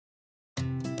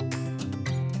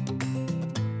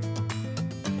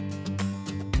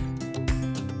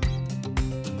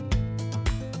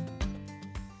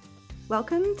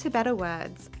Welcome to Better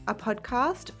Words, a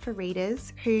podcast for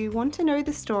readers who want to know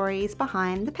the stories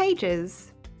behind the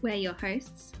pages. We're your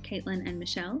hosts, Caitlin and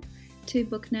Michelle, two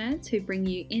book nerds who bring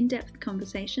you in-depth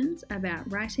conversations about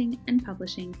writing and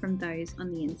publishing from those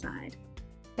on the inside.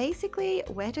 Basically,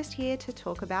 we're just here to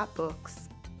talk about books.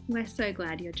 We're so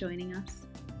glad you're joining us.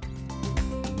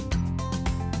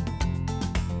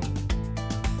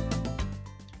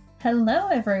 Hello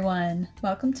everyone,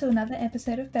 welcome to another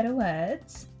episode of Better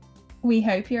Words. We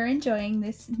hope you're enjoying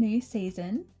this new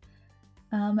season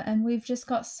and we've just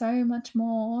got so much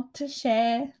more to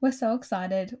share. We're so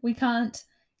excited. We can't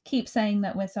keep saying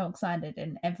that we're so excited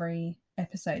in every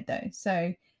episode though,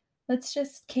 so let's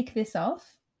just kick this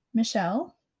off.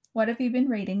 Michelle, what have you been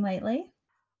reading lately?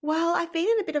 Well, I've been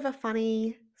in a bit of a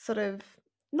funny sort of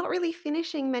not really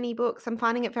finishing many books. I'm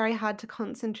finding it very hard to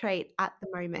concentrate at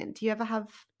the moment. Do you ever have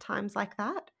times like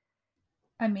that?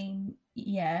 I mean,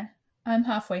 yeah, I'm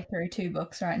halfway through 2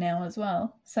 books right now as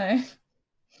well, so...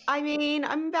 I'm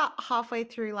about halfway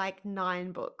through like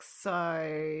 9 books,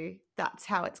 so that's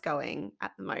how it's going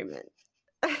at the moment.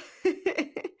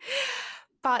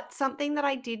 But something that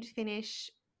I did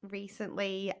finish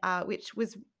recently, which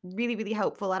was really, really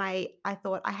helpful, and I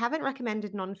thought I haven't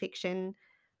recommended nonfiction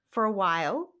for a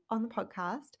while on the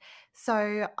podcast,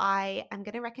 so I am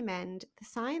going to recommend The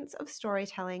Science of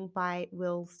Storytelling by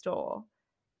Will Storr.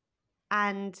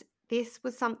 And this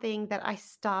was something that I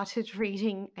started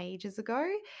reading ages ago,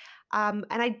 and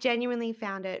I genuinely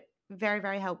found it very,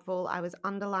 very helpful. I was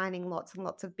underlining lots and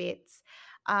lots of bits,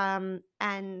 and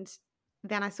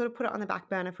then I sort of put it on the back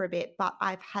burner for a bit, but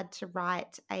I've had to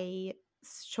write a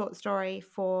short story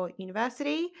for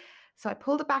university. So I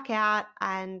pulled it back out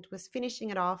and was finishing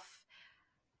it off,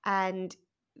 and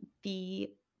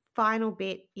the final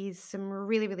bit is some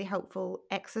really, really helpful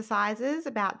exercises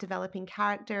about developing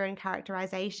character and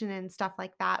characterization and stuff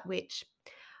like that, which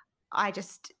I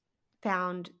just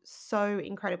found so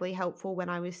incredibly helpful when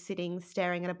I was sitting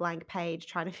staring at a blank page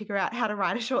trying to figure out how to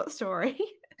write a short story.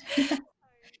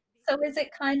 So is it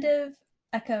kind of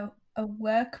like a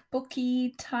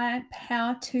workbooky type,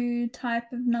 how-to type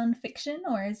of nonfiction,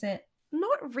 or is it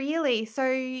Not really. So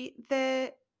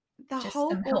the just whole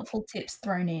some book, helpful tips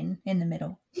thrown in the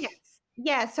middle? yes.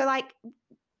 Yeah, so like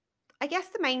I guess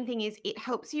the main thing is it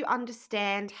helps you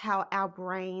understand how our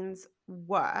brains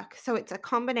work. So it's a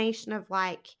combination of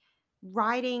like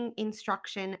writing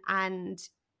instruction and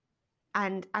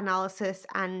analysis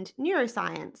and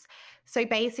neuroscience. So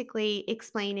basically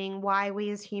explaining why we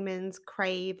as humans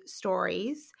crave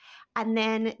stories and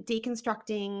then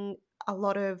deconstructing a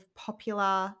lot of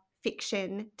popular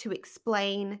fiction to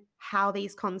explain how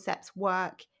these concepts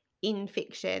work in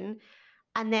fiction.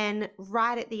 And then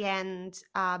right at the end,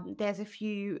 there's a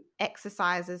few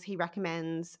exercises he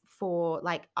recommends for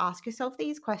like ask yourself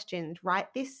these questions,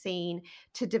 write this scene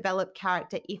to develop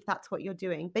character if that's what you're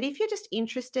doing. But if you're just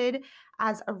interested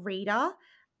as a reader,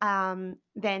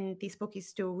 then this book is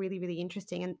still really, really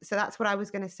interesting. And so that's what I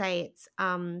was going to say.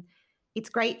 It's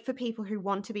great for people who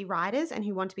want to be writers and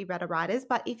who want to be better writers.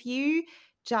 But if you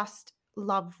just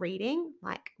love reading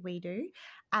like we do,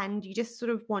 and you just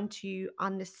sort of want to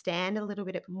understand a little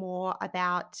bit more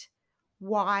about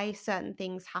why certain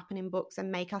things happen in books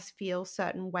and make us feel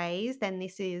certain ways, then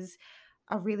this is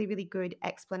a really, really good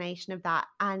explanation of that.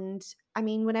 And I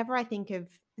mean, whenever I think of,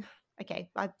 okay,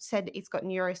 I've said it's got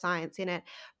neuroscience in it,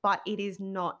 but it is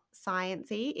not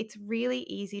sciencey. It's really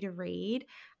easy to read.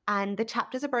 And the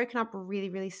chapters are broken up really,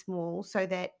 really small so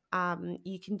that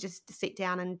you can just sit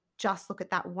down and just look at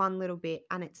that one little bit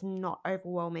and it's not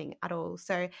overwhelming at all.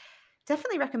 So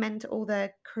definitely recommend to all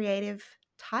the creative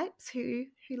types who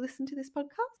listen to this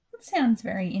podcast. That sounds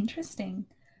very interesting.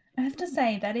 I have to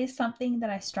say that is something that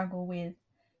I struggle with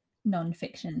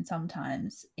nonfiction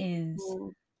sometimes is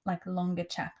like longer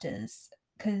chapters,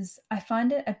 because I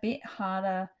find it a bit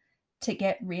harder to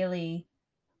get really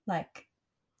like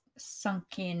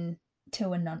sunk in to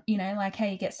like how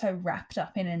you get so wrapped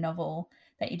up in a novel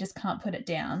that you just can't put it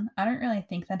down. I don't really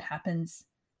think that happens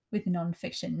with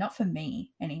nonfiction, not for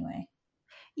me anyway.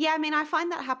 Yeah, I mean, I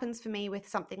find that happens for me with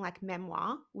something like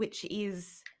memoir, which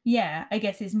is... Yeah, I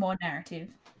guess is more narrative.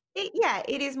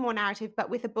 It is more narrative, but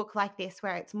with a book like this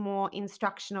where it's more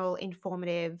instructional,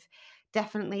 informative,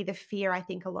 definitely the fear I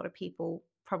think a lot of people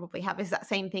probably have is that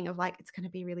same thing of like, it's going to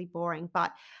be really boring.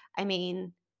 But I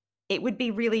mean, it would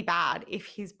be really bad if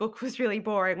his book was really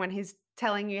boring when he's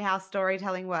telling you how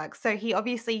storytelling works. So he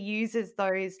obviously uses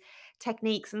those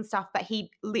techniques and stuff, but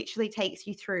he literally takes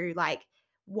you through like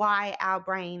why our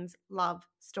brains love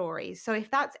stories. So if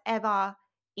that's ever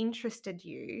interested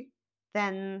you,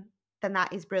 then then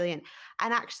that is brilliant.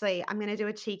 And actually, I'm going to do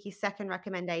a cheeky second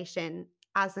recommendation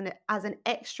as an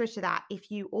extra to that.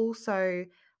 If you also,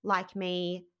 like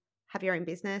me, have your own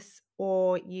business,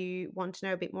 or you want to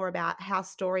know a bit more about how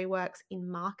story works in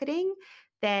marketing,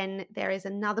 then there is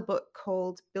another book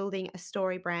called Building a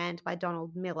Story Brand by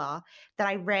Donald Miller that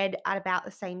I read at about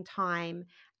the same time.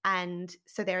 And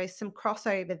so there is some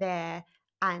crossover there.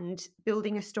 And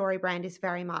Building a Story Brand is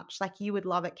very much like, you would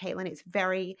love it, Caitlin. It's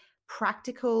very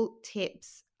practical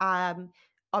tips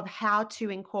of how to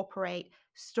incorporate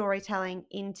storytelling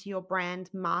into your brand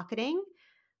marketing.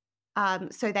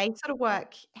 So they sort of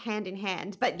work hand in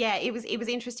hand. But yeah, it was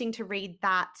interesting to read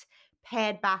that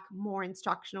pared back, more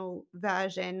instructional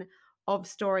version of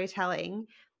storytelling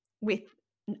with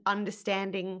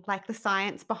understanding like the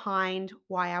science behind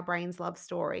why our brains love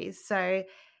stories. So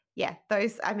yeah,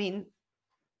 those, I mean,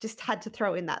 just had to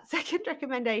throw in that second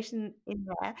recommendation in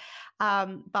there.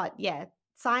 But yeah,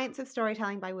 Science of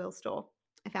Storytelling by Will Storr.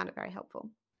 I found it very helpful.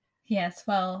 Yes,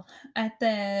 well, I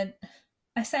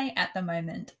say at the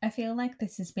moment, I feel like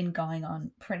this has been going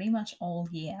on pretty much all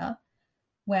year,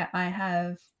 where I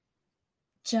have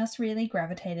just really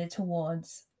gravitated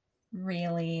towards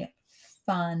really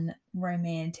fun,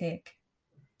 romantic,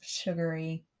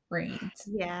 sugary reads.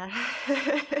 Yeah.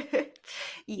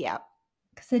 Yeah.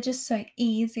 Because they're just so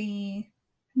easy,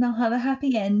 and they'll have a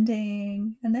happy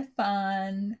ending, and they're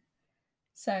fun.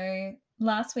 So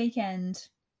last weekend,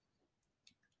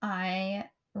 I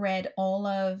read all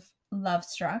of Love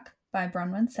Struck by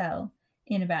Bronwyn Sell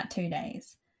in about 2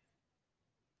 days.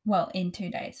 Well, in 2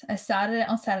 days. I started it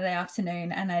on Saturday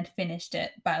afternoon and I'd finished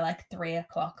it by like 3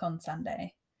 o'clock on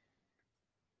Sunday.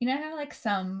 You know how like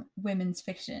some women's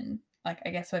fiction, like I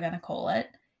guess we're going to call it,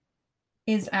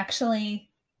 is actually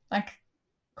like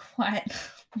quite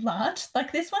large?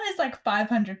 Like this one is like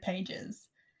 500 pages.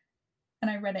 And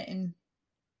I read it in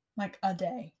like a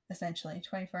day, essentially,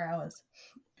 24 hours.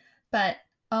 But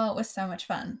oh, it was so much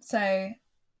fun. So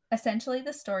essentially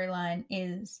the storyline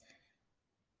is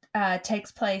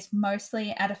takes place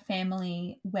mostly at a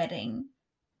family wedding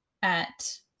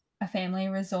at a family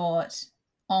resort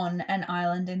on an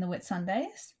island in the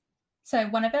Whitsundays. So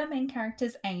one of our main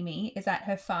characters, Amy, is at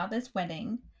her father's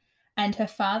wedding, and her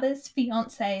father's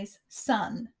fiance's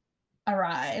son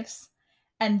arrives,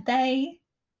 and they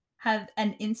have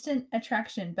an instant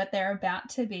attraction, but they're about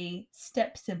to be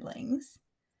step siblings.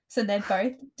 So they're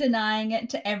both denying it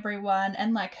to everyone,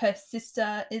 and like her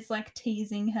sister is like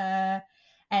teasing her,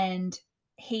 and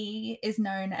he is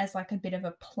known as like a bit of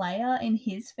a player in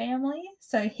his family.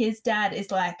 So his dad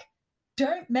is like,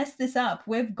 don't mess this up.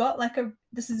 We've got like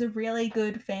this is a really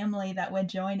good family that we're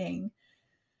joining.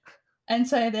 And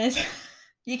so there's,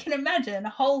 you can imagine a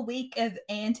whole week of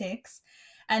antics.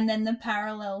 And then the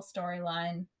parallel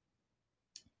storyline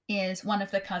is one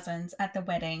of the cousins at the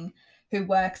wedding who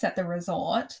works at the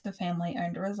resort, the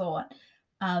family-owned resort,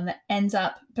 ends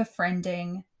up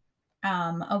befriending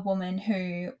a woman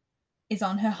who is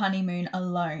on her honeymoon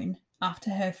alone after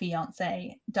her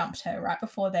fiance dumped her right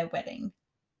before their wedding.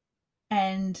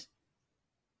 And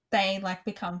they like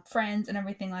become friends and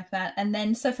everything like that. And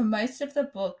then so for most of the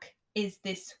book is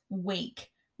this week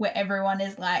where everyone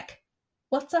is like,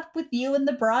 what's up with you and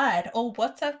the bride? Or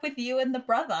what's up with you and the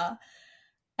brother?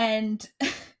 And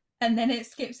then it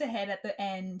skips ahead at the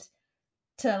end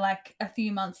to like a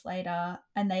few months later,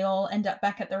 and they all end up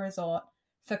back at the resort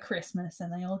for Christmas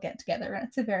and they all get together, and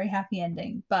it's a very happy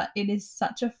ending. But it is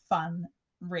such a fun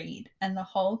read, and the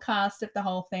whole cast of the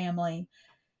whole family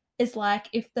is like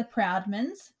if the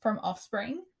Proudmans from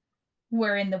Offspring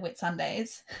were in the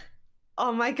Whitsundays.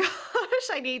 Oh my gosh,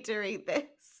 I need to read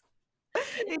this.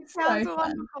 It sounds so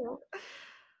wonderful.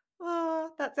 Oh,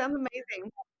 that sounds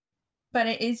amazing. But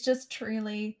it is just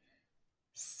truly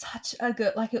such a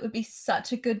good, like it would be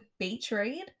such a good beach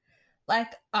read.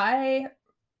 Like I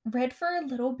read for a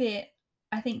little bit,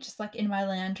 I think just like in my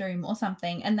lounge room or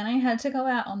something, and then I had to go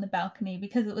out on the balcony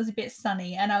because it was a bit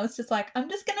sunny, and I was just like, I'm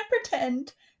just going to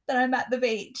pretend that I'm at the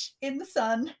beach in the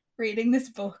sun reading this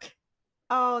book.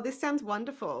 Oh, this sounds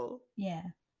wonderful. Yeah.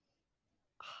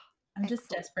 I'm just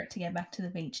desperate to get back to the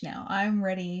beach now. I'm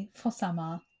ready for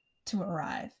summer to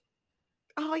arrive.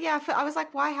 Oh yeah, I was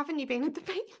like, why haven't you been at the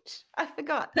beach? I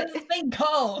forgot. It's been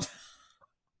cold.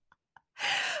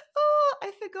 Oh,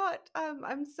 I forgot.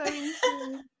 I'm so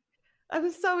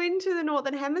into the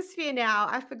Northern Hemisphere now.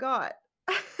 I forgot.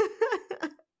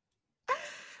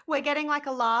 We're getting like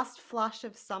a last flush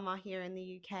of summer here in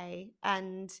the UK,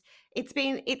 and it's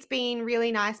been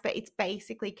really nice, but it's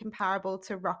basically comparable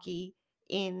to Rocky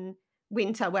in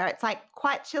winter, where it's like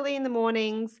quite chilly in the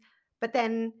mornings, but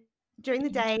then During the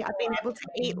day, I've been able to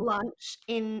eat afternoon. lunch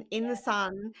in the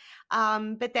sun,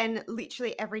 but then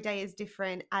literally every day is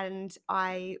different. And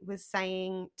I was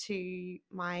saying to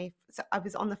so I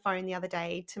was on the phone the other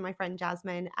day to my friend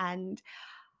Jasmine, and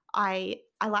I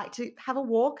like to have a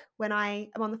walk when I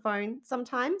am on the phone.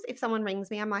 Sometimes if someone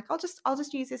rings me, I'm like, I'll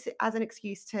just use this as an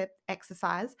excuse to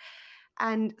exercise.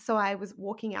 And so I was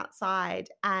walking outside,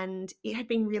 and it had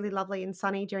been really lovely and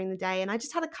sunny during the day, and I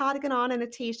just had a cardigan on and a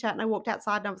t-shirt, and I walked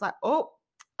outside and I was like, oh,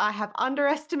 I have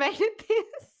underestimated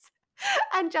this.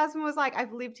 And Jasmine was like,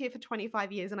 I've lived here for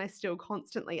 25 years and I still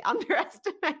constantly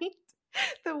underestimate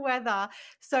the weather.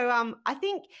 So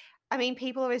I mean,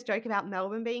 people always joke about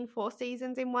Melbourne being 4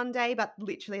 seasons in one day, but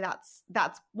literally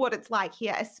that's what it's like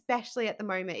here, especially at the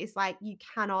moment. It's like you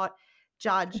cannot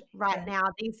judge right now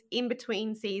these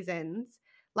in-between seasons.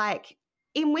 Like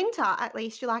in winter, at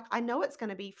least you're like, I know it's going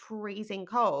to be freezing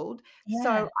cold, so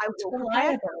I it's will prepare.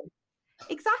 reliable.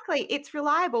 Exactly. It's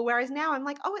reliable. Whereas now I'm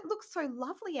like, oh, it looks so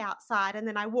lovely outside. And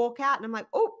then I walk out and I'm like,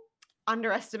 oh,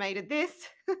 underestimated this.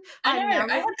 I I'm know.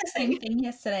 now I had the same thing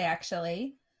yesterday,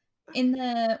 actually. In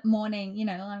the morning, you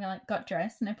know, I like got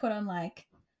dressed and I put on like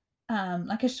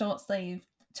a short sleeve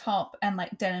top and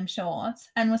like denim shorts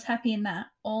and was happy in that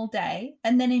all day.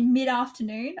 And then in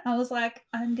mid-afternoon, I was like,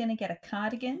 I'm gonna get a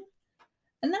cardigan.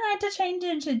 And then I had to change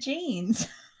into jeans.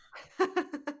 I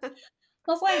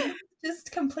was like,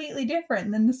 just completely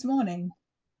different than this morning.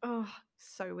 Oh,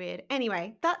 so weird.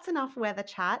 Anyway, that's enough weather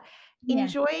chat. Yeah.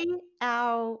 Enjoy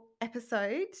our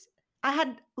episode. I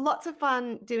had lots of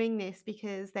fun doing this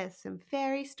because there's some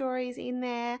fairy stories in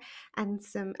there and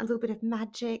a little bit of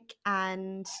magic,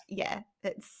 and yeah,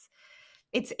 it's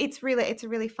a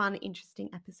really fun, interesting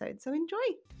episode. So enjoy.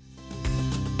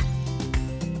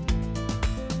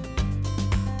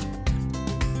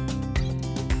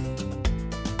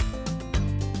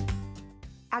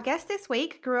 Our guest this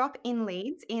week grew up in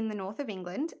Leeds in the north of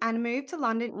England and moved to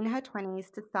London in her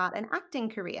 20s to start an acting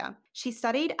career. She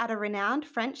studied at a renowned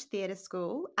French theatre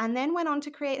school and then went on to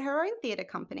create her own theatre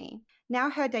company. Now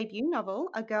her debut novel,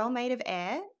 A Girl Made of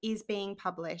Air, is being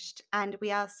published, and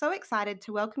we are so excited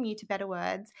to welcome you to Better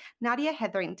Words, Nadia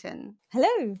Hetherington.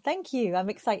 Hello, thank you. I'm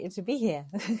excited to be here.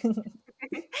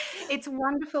 It's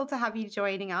wonderful to have you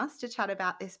joining us to chat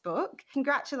about this book.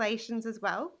 Congratulations as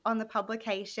well on the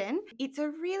publication. It's a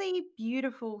really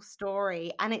beautiful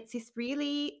story, and it's this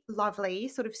really lovely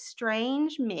sort of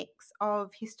strange mix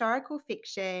of historical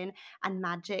fiction and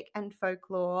magic and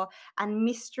folklore and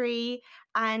mystery,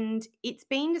 and it's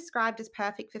been described as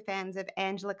perfect for fans of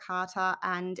Angela Carter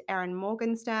and Erin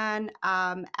Morgenstern,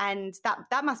 and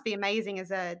that must be amazing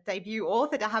as a debut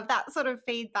author to have that sort of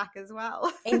feedback as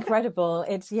well. Incredible.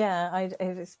 It's a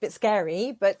bit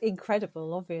scary, but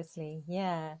incredible, obviously.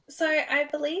 Yeah. So I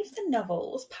believe the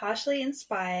novel was partially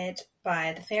inspired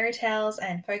by the fairy tales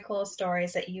and folklore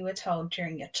stories that you were told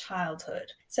during your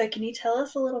childhood. So can you tell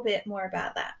us a little bit more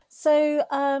about that? So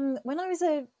when I was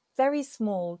a very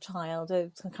small child,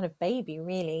 a kind of baby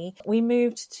really, we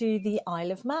moved to the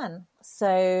Isle of Man.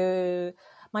 So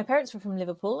my parents were from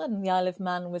Liverpool, and the Isle of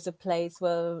Man was a place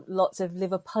where lots of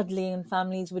Liverpudlian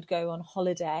families would go on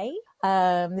holiday.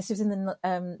 This was in the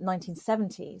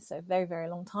 1970s, so very, very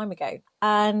long time ago.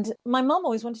 And my mum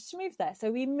always wanted to move there.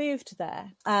 So we moved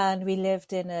there, and we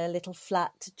lived in a little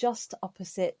flat just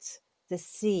opposite the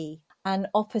sea and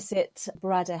opposite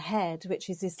Bradda Head, which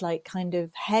is this like kind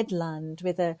of headland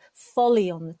with a folly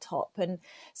on the top. And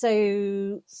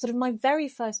so sort of my very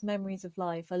first memories of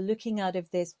life are looking out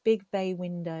of this big bay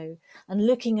window and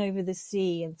looking over the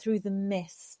sea and through the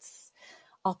mists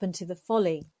up into the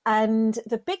folly. And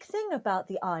the big thing about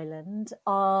the island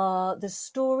are the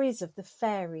stories of the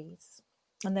fairies.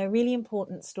 And they're really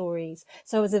important stories.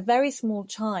 So as a very small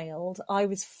child, I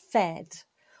was fed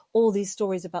all these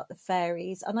stories about the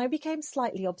fairies, and I became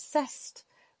slightly obsessed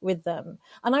with them.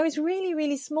 And I was really,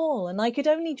 really small, and I could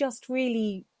only just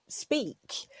really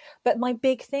speak. But my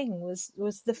big thing was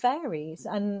the fairies.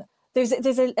 And there's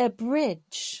a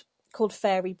bridge called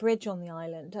Fairy Bridge on the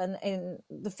island, and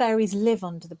the fairies live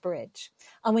under the bridge.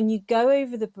 And when you go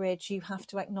over the bridge, you have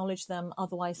to acknowledge them,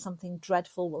 otherwise something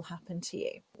dreadful will happen to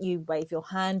you. You wave your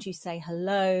hand, you say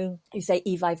hello, you say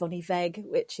Iva'i Voni Veg,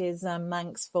 which is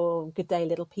Manx for good day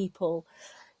little people,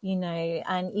 you know,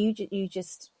 and you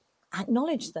just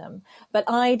acknowledge them. But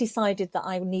I decided that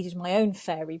I needed my own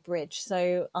fairy bridge,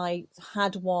 so I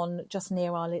had one just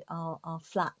near our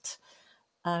flat,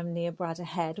 near Bradda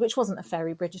Head, which wasn't a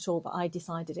fairy bridge at all, but I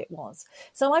decided it was.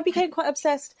 So I became quite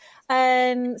obsessed.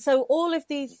 And so all of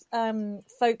these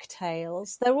folk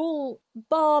tales, they're all,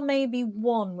 bar maybe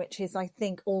one, which is, I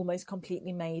think, almost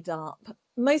completely made up.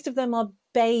 Most of them are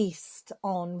based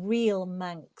on real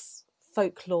Manx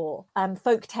folklore,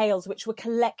 folk tales, which were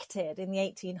collected in the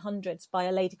 1800s by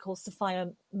a lady called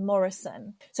Sophia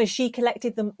Morrison. So she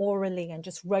collected them orally and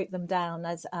just wrote them down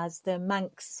as the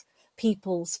Manx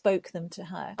people spoke them to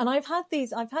her. And I've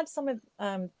had some of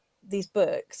these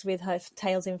books with her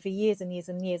tales in for years and years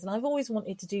and years, and I've always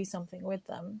wanted to do something with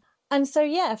them. And so,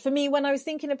 yeah, for me, when I was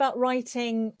thinking about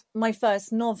writing my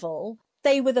first novel,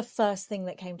 they were the first thing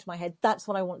that came to my head. That's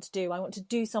what I want to do. I want to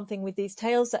do something with these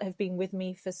tales that have been with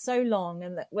me for so long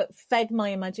and that fed my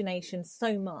imagination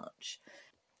so much.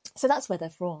 So that's where they're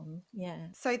from, yeah.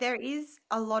 So there is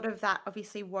a lot of that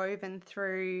obviously woven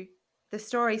through the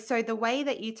story. So the way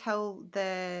that you tell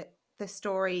the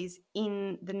stories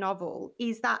in the novel,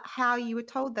 is that how you were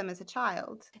told them as a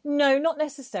child? No, not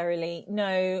necessarily.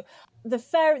 No. The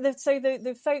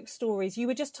folk stories, you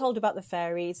were just told about the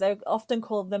fairies. They're often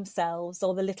called themselves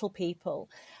or the little people.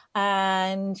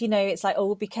 And, you know, it's like,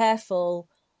 oh, be careful,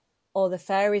 or the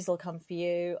fairies will come for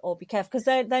you, or be careful. Because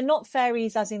they're not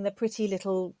fairies as in the pretty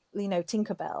little, you know,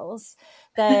 Tinkerbells.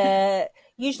 They're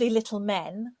usually little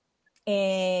men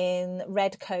in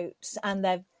red coats, and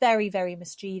they're very, very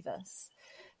mischievous.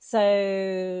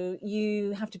 So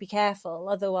you have to be careful,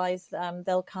 otherwise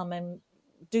they'll come and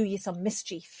do you some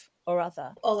mischief or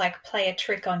other. Or like play a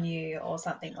trick on you or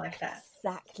something like that.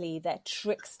 Exactly, they're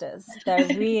tricksters. They're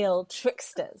real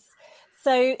tricksters.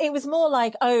 So it was more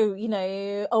like, oh, you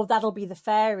know, oh, that'll be the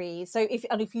fairies. So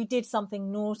if you did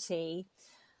something naughty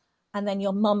and then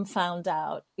your mum found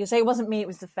out, you'll say, it wasn't me, it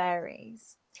was the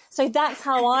fairies. So that's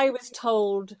how I was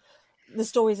told the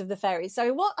stories of the fairies. So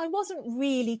I wasn't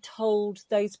really told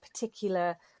those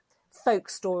particular folk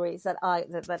stories that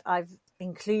I've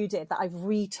included, that I've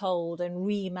retold and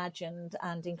reimagined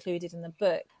and included in the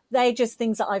book. They're just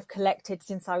things that I've collected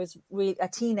since I was a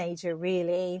teenager,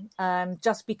 really,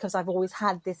 just because I've always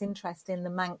had this interest in the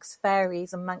Manx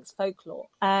fairies and Manx folklore.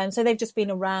 So they've just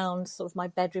been around sort of my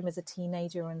bedroom as a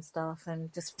teenager and stuff,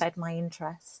 and just fed my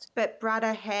interest. But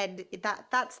Bradda Head,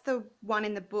 that's the one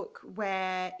in the book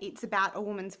where it's about a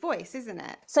woman's voice, isn't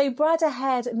it? So Bradda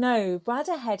Head,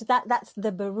 that's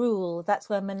the Barul. That's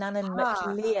where Manannán Mac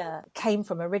Lir came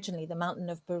from originally, the mountain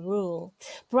of Barul.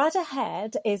 Bradda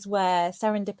Head is where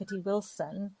Serendipity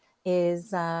Wilson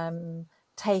is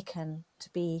taken to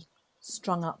be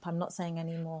strung up. I'm not saying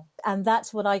any more. And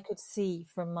that's what I could see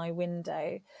from my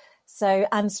window. So,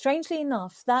 and strangely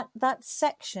enough, that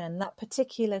section, that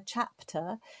particular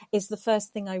chapter is the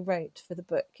first thing I wrote for the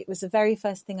book. It was the very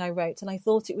first thing I wrote, and I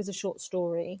thought it was a short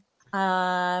story.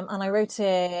 And I wrote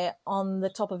it on the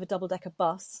top of a double-decker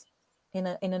bus in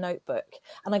a notebook.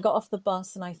 And I got off the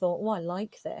bus and I thought, oh, I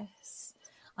like this.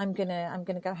 I'm gonna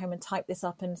go home and type this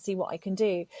up and see what I can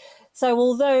do. So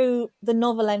although the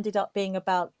novel ended up being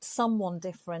about someone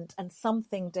different and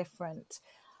something different,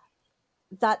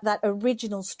 that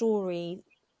original story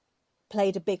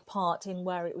played a big part in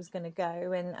where it was going to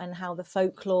go and how the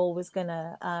folklore was going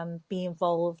to be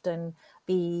involved and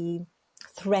be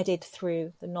threaded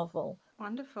through the novel.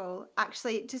 Wonderful.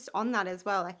 Actually, just on that as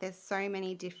well, like there's so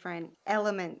many different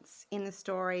elements in the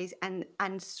stories and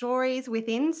stories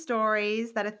within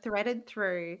stories that are threaded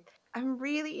through. I'm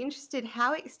really interested,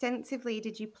 how extensively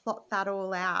did you plot that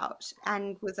all out?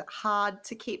 And was it hard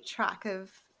to keep track of,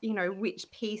 you know, which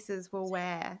pieces were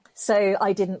where? So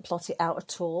I didn't plot it out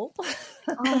at all.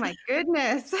 Oh my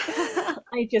goodness.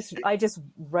 I just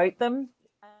wrote them.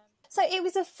 So it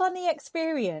was a funny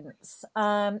experience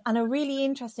and a really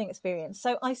interesting experience.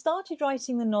 So I started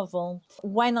writing the novel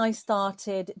when I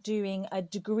started doing a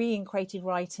degree in creative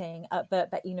writing at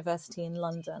Birkbeck University in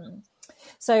London.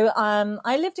 So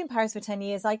I lived in Paris for 10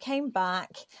 years. I came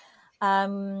back.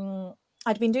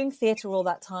 I'd been doing theatre all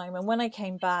that time. And when I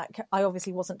came back, I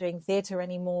obviously wasn't doing theatre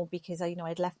anymore because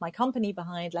I'd left my company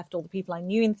behind, left all the people I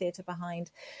knew in theatre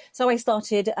behind. So I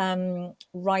started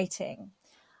writing.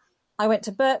 I went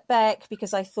to Birkbeck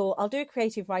because I thought I'll do a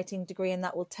creative writing degree and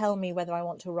that will tell me whether I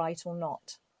want to write or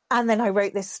not. And then I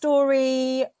wrote this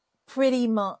story pretty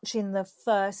much in the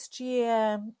first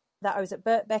year that I was at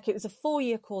Birkbeck. It was a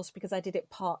 4-year course because I did it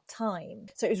part-time.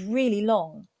 So it was really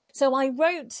long. So I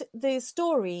wrote the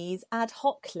stories ad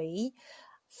hocly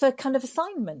for kind of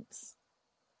assignments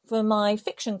for my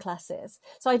fiction classes.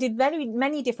 So I did very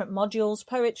many different modules: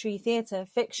 poetry, theatre,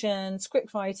 fiction,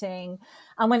 script writing.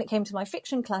 And when it came to my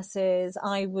fiction classes,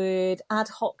 I would ad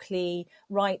hocly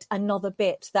write another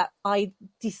bit that I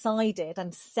decided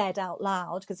and said out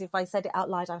loud, because if I said it out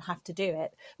loud, I'd have to do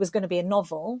it, was going to be a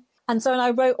novel. And so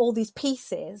I wrote all these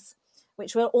pieces,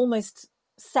 which were almost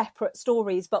separate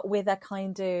stories, but with a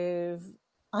kind of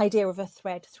idea of a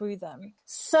thread through them.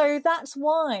 So that's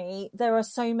why there are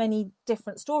so many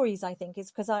different stories, I think, is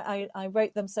because I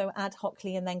wrote them so ad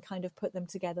hocly and then kind of put them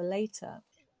together later.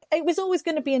 It was always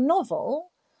going to be a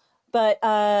novel, but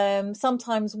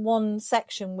sometimes one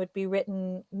section would be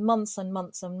written months and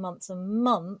months and months and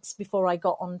months before I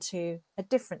got onto a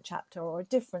different chapter or a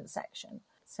different section.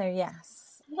 So yes.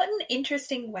 What an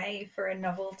interesting way for a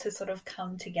novel to sort of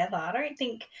come together. I don't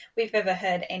think we've ever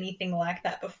heard anything like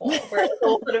that before, where it's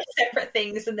all sort of separate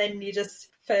things and then you just,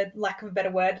 for lack of a better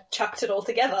word, chucked it all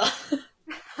together.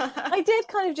 I did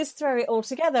kind of just throw it all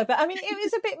together, but I mean, it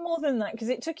was a bit more than that because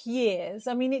it took years.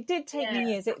 I mean, it did take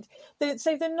me years.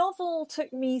 So the novel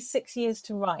took me 6 years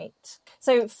to write.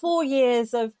 So 4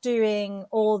 years of doing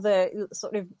all the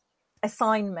sort of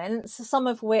assignments, some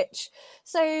of which,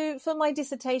 so for my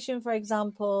dissertation, for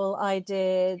example, I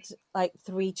did like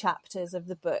 3 chapters of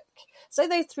the book. So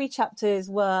those 3 chapters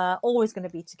were always going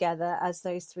to be together as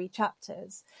those 3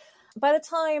 chapters. By the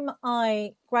time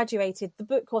I graduated, the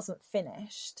book wasn't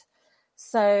finished.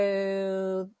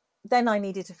 So then I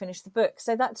needed to finish the book.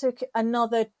 So that took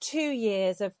another 2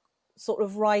 years of sort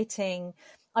of writing.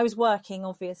 I was working,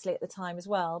 obviously, at the time as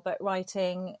well, but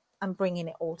writing and bringing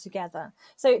it all together.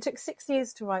 So it took 6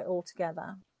 years to write all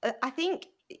together. I think,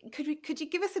 could you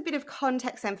give us a bit of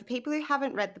context then for people who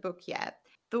haven't read the book yet?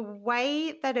 The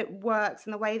way that it works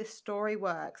and the way the story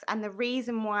works and the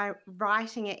reason why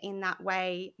writing it in that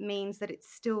way means that it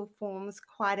still forms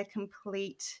quite a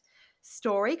complete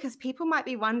story, because people might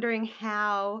be wondering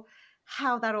how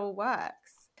that all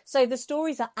works. So the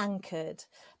stories are anchored.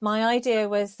 My idea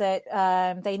was that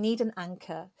they need an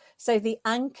anchor. So the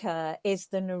anchor is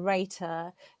the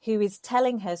narrator who is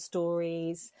telling her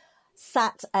stories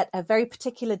sat at a very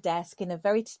particular desk in a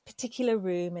very particular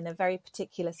room in a very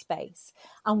particular space.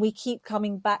 And we keep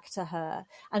coming back to her.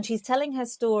 And she's telling her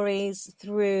stories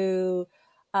through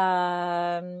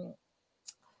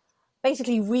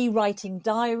basically rewriting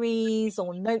diaries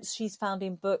or notes she's found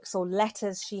in books or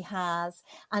letters she has,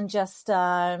 and just,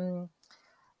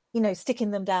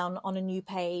 sticking them down on a new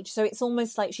page. So it's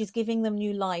almost like she's giving them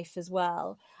new life as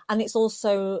well. And it's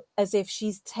also as if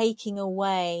she's taking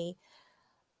away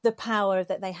the power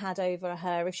that they had over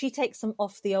her. If she takes them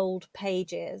off the old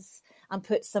pages and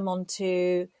puts them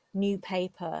onto new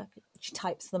paper, she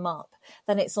types them up,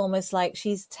 then it's almost like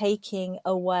she's taking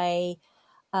away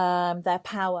their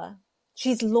power.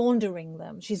 She's laundering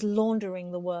them. She's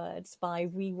laundering the words by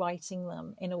rewriting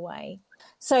them in a way.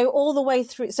 So all the way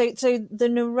through. So the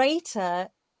narrator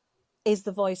is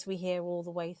the voice we hear all the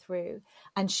way through.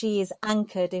 And she is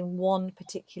anchored in one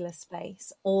particular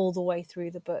space all the way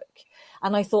through the book.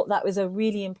 And I thought that was a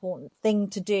really important thing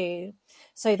to do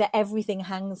so that everything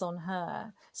hangs on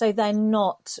her. So they're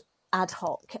not ad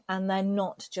hoc and they're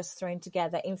not just thrown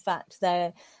together. In fact,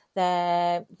 they're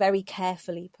very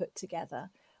carefully put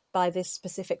together by this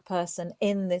specific person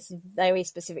in this very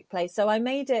specific place. So I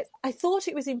thought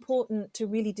it was important to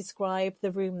really describe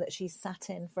the room that she's sat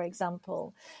in, for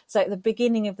example. So at the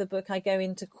beginning of the book, I go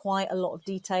into quite a lot of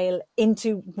detail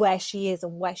into where she is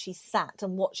and where she's sat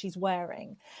and what she's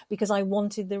wearing, because I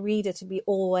wanted the reader to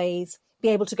always be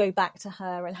able to go back to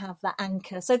her and have that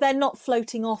anchor. So they're not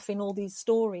floating off in all these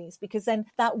stories, because then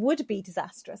that would be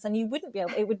disastrous and you wouldn't be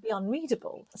able, it would be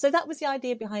unreadable. So that was the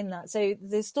idea behind that. So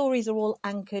the stories are all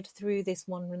anchored through this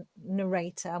one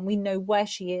narrator and we know where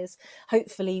she is.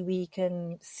 Hopefully we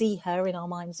can see her in our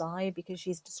mind's eye because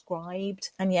she's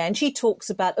described. And she talks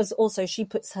about, also she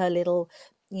puts her little,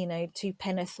 2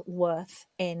 penneth worth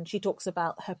in. She talks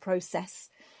about her process.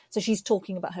 So she's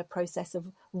talking about her process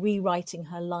of rewriting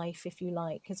her life, if you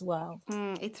like, as well.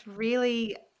 It's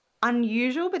really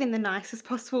unusual, but in the nicest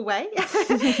possible way.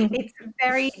 It's a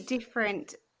very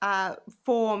different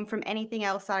form from anything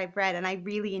else I've read, and I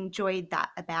really enjoyed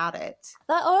that about it.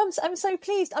 I'm so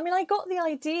pleased. I mean, I got the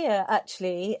idea,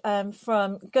 actually,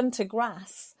 from Gunter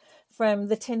Grass, from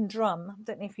The Tin Drum. I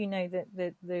don't know if you know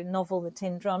the novel The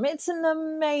Tin Drum. It's an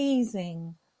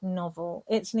amazing novel.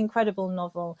 It's an incredible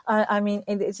novel. I mean,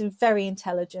 it's a very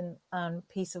intelligent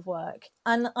piece of work.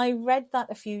 And I read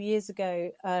that a few years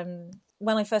ago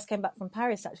when I first came back from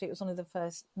Paris. Actually, it was one of the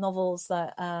first novels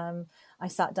that I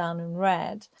sat down and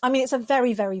read. I mean, it's a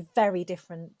very, very, very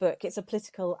different book. It's a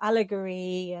political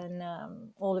allegory and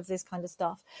all of this kind of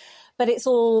stuff. But it's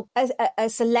all a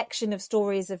selection of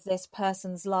stories of this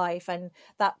person's life, and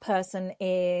that person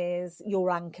is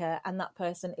your anchor, and that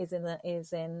person is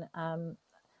in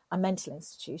a mental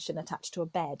institution attached to a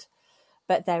bed,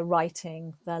 but they're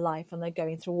writing their life and they're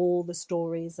going through all the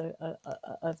stories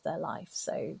of their life.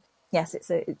 So yes, it's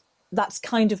that's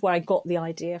kind of where I got the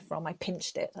idea from. I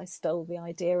pinched it. I stole the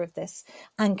idea of this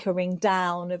anchoring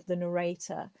down of the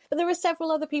narrator. But there are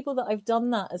several other people that I've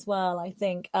done that as well, I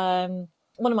think.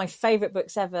 One of my favourite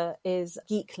books ever is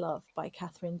Geek Love by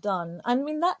Catherine Dunn. I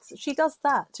mean, she does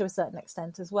that to a certain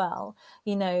extent as well.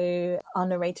 You know, our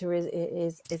narrator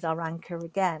is our anchor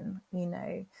again, you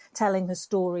know, telling her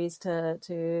stories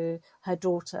to her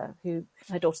daughter, who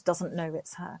her daughter doesn't know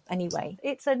it's her anyway.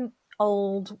 It's an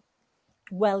old,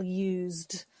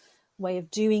 well-used way of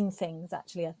doing things,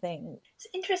 actually, I think. It's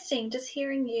interesting just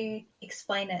hearing you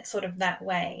explain it sort of that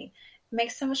way. It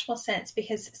makes so much more sense,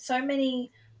 because so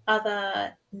many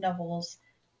other novels,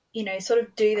 you know, sort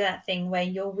of do that thing where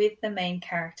you're with the main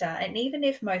character, and even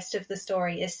if most of the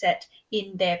story is set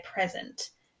in their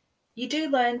present, you do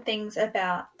learn things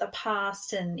about the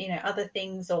past and, you know, other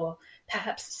things, or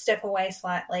perhaps step away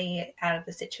slightly out of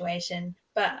the situation.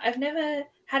 But I've never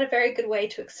had a very good way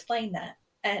to explain that,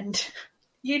 and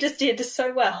you just did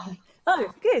so well.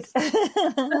 Oh, good.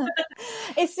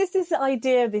 It's just this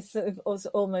idea of this sort of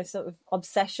almost sort of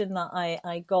obsession that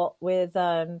I got with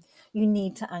you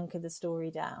need to anchor the story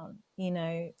down, you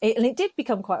know. And it did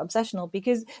become quite obsessional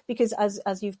because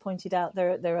as you've pointed out,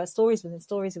 there are stories within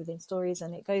stories within stories,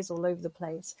 and it goes all over the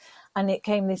place. And it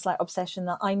came this like obsession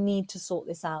that I need to sort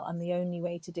this out, and the only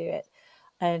way to do it.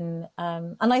 And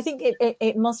I think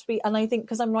it must be, and I think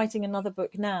because I'm writing another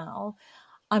book now,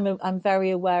 I'm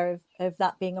very aware of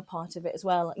that being a part of it as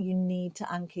well. You need to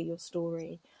anchor your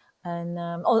story, and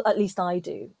or at least I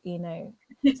do, you know.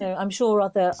 So I'm sure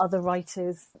other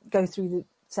writers go through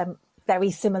some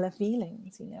very similar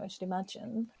feelings, you know, I should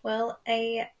imagine. Well,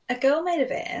 A Girl Made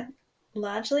of Air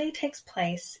largely takes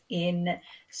place in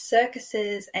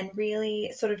circuses and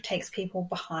really sort of takes people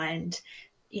behind,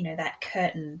 you know, that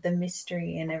curtain, the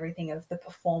mystery and everything of the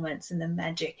performance and the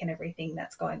magic and everything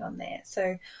that's going on there.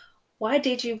 So why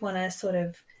did you want to sort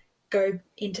of go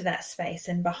into that space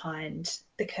and behind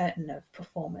the curtain of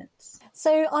performance?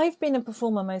 So I've been a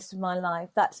performer most of my life.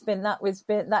 That's been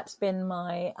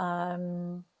my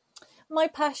my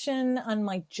passion and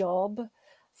my job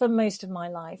for most of my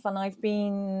life. And I've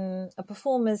been a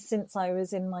performer since I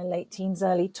was in my late teens,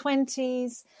 early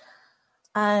 20s.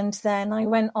 And then I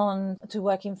went on to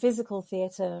work in physical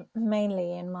theatre,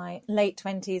 mainly in my late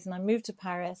 20s. And I moved to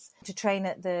Paris to train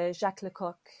at the Jacques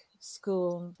Lecoq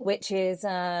School, which is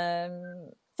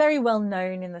very well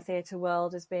known in the theatre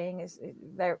world as being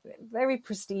very, very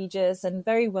prestigious and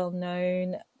very well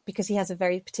known, because he has a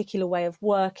very particular way of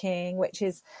working, which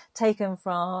is taken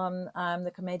from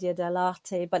the Commedia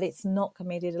dell'arte, but it's not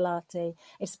Commedia dell'arte.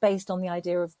 It's based on the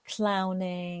idea of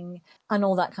clowning and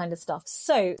all that kind of stuff.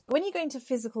 So when you go into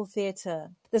physical theatre,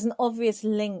 there's an obvious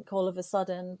link all of a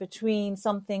sudden between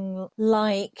something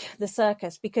like the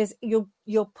circus, because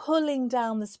you're pulling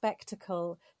down the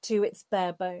spectacle to its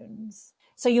bare bones.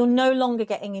 So you're no longer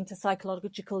getting into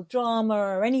psychological drama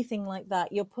or anything like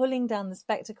that. You're pulling down the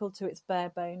spectacle to its bare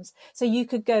bones. So you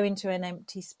could go into an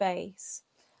empty space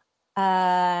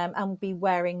and be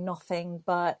wearing nothing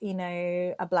but, you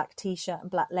know, a black T-shirt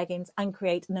and black leggings and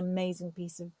create an amazing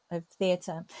piece of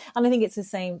theatre. And I think it's the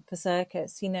same for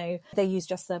circus. You know, they use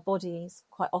just their bodies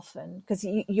quite often, because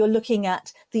you're looking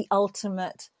at the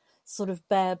ultimate sort of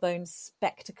bare bones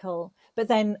spectacle. But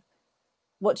then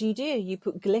what do? You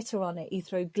put glitter on it, you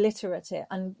throw glitter at it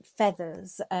and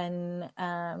feathers and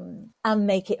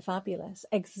make it fabulous.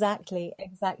 Exactly.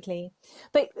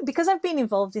 But because I've been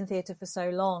involved in theatre for so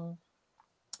long,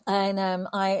 and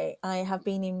I have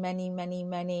been in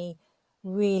many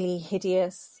really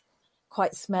hideous,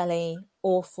 quite smelly,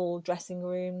 awful dressing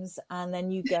rooms, and then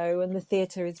you go and the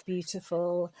theatre is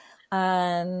beautiful.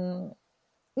 And,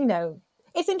 you know,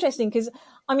 it's interesting because,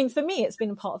 I mean, for me, it's been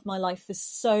a part of my life for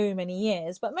so many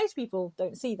years, but most people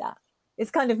don't see that.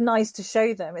 It's kind of nice to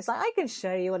show them. It's like, I can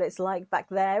show you what it's like back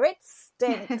there. It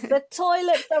stinks. The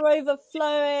toilets are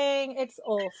overflowing. It's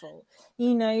awful,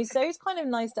 you know. So it's kind of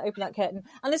nice to open that curtain.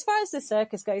 And as far as the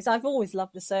circus goes, I've always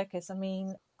loved the circus. I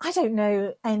mean, I don't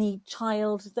know any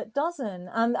child that doesn't.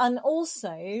 And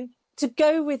also, to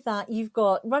go with that, you've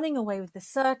got Running Away with the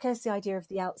Circus, the idea of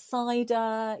the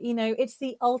outsider. You know, it's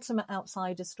the ultimate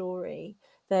outsider story.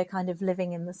 They're kind of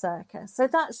living in the circus. So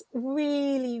that's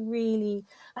really, really,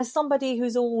 as somebody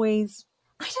who's always,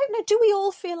 I don't know, do we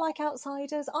all feel like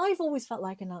outsiders? I've always felt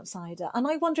like an outsider. And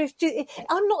I wonder if,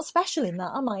 I'm not special in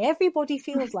that, am I? Everybody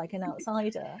feels like an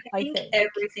outsider, I think.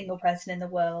 Every single person in the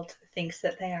world thinks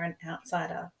that they are an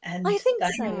outsider. And I think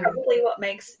that's so. probably what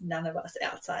makes none of us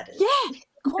outsiders. Yeah,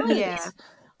 quite. Yeah.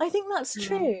 I think that's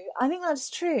true. I think that's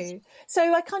true.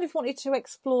 So I kind of wanted to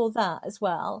explore that as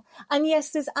well. And yes,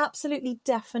 there's absolutely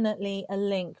definitely a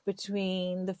link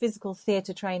between the physical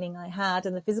theatre training I had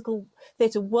and the physical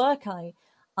theatre work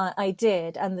I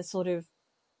did and the sort of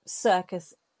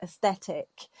circus aesthetic.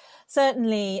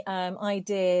 Certainly, I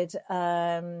did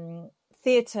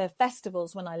theatre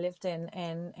festivals when I lived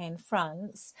in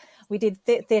France. We did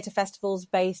theatre festivals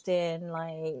based in,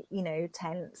 like, you know,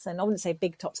 tents, and I wouldn't say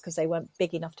big tops because they weren't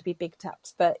big enough to be big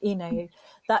tops, but, you know,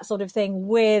 that sort of thing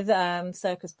with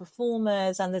circus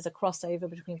performers. And there's a crossover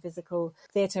between physical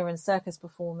theatre and circus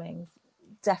performing,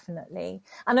 definitely.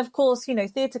 And of course, you know,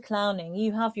 theatre clowning,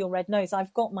 you have your red nose.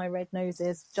 I've got my red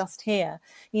noses just here.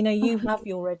 You know, you have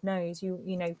your red nose. You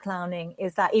know, clowning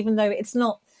is that, even though it's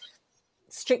not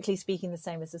strictly speaking the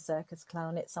same as a circus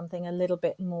clown, it's something a little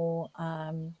bit more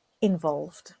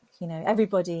involved. You know,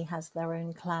 everybody has their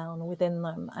own clown within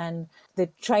them, and the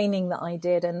training that I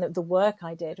did and the work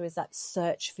I did was that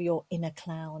search for your inner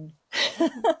clown. Got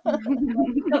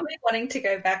me wanting to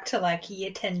go back to like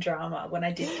year 10 drama when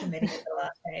I did Commedia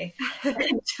dell'arte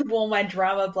and wore my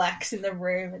drama blacks in the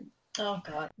room, and oh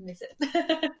god, I miss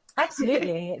it.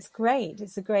 Absolutely, it's great.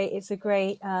 It's a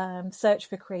great search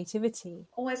for creativity.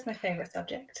 Always my favorite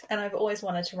subject, and I've always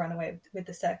wanted to run away with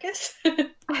the circus.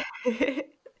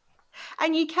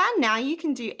 And you can now. You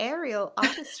can do aerial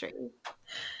artistry.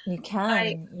 You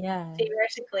can, yeah.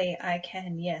 Theoretically, I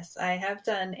can, yes. I have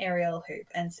done aerial hoop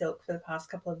and silk for the past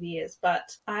couple of years,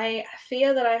 but I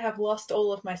fear that I have lost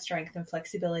all of my strength and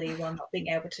flexibility while not being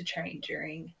able to train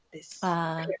during this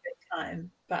COVID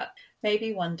time. But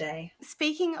maybe one day.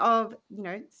 Speaking of, you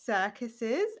know,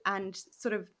 circuses and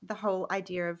sort of the whole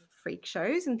idea of freak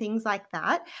shows and things like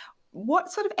that,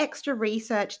 what sort of extra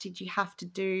research did you have to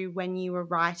do when you were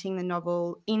writing the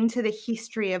novel into the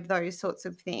history of those sorts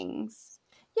of things?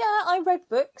 Yeah, I read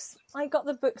books. I got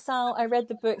the books out. I read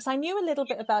the books. I knew a little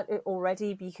bit about it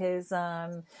already because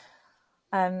I've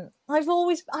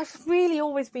really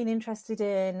always been interested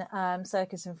in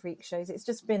circus and freak shows. It's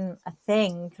just been a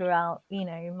thing throughout, you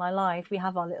know, my life. We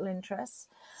have our little interests.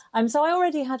 So I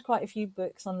already had quite a few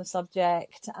books on the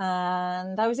subject,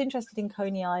 and I was interested in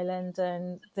Coney Island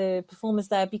and the performers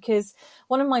there because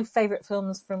one of my favourite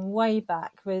films from way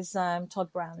back was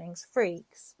Todd Browning's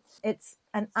Freaks. It's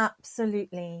an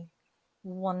absolutely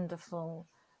wonderful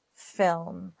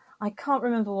film. I can't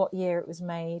remember what year it was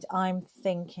made. I'm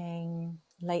thinking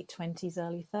late 20s,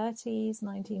 early 30s,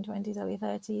 1920s, early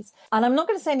 30s. And I'm not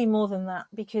going to say any more than that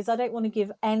because I don't want to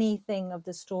give anything of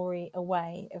the story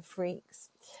away of Freaks.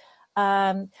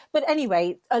 But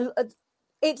anyway,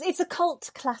 it's a cult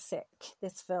classic,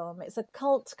 this film. It's a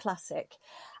cult classic.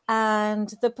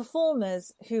 And the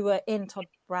performers who were in Todd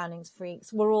Browning's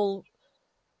Freaks were all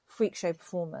freak show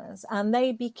performers. And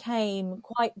they became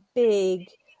quite big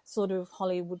sort of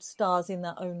Hollywood stars in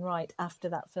their own right after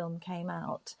that film came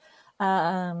out.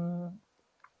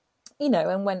 You know,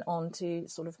 and went on to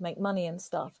sort of make money and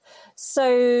stuff.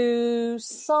 So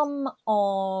some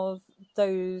of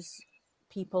those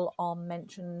people are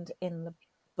mentioned in the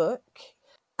book,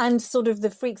 and sort of the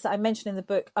freaks that I mentioned in the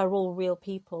book are all real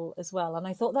people as well. And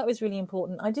I thought that was really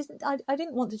important. I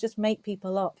didn't want to just make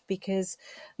people up because,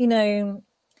 you know,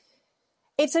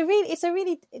 it's a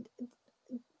really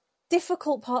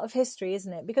difficult part of history,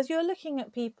 isn't it? Because you're looking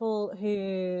at people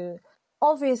who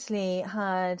obviously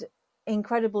had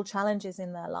incredible challenges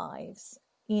in their lives,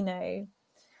 you know,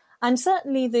 and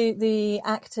certainly the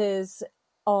actors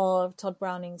of Todd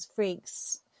Browning's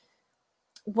Freaks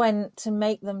went to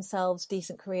make themselves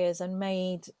decent careers and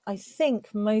made, I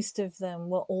think most of them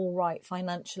were all right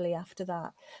financially after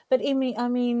that. But I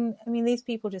mean, these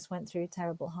people just went through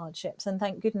terrible hardships, and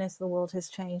thank goodness the world has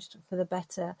changed for the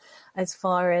better as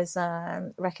far as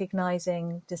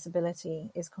recognizing disability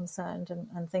is concerned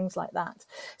and things like that.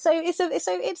 So it's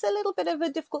a little bit of a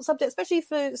difficult subject, especially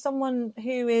for someone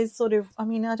who is sort of, I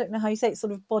mean, I don't know how you say it,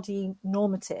 sort of body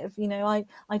normative. You know,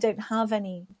 I don't have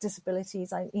any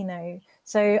disabilities.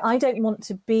 So I don't want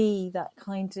to be that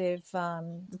kind of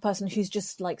the person who's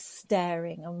just like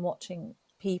staring and watching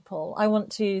people. I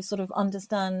want to sort of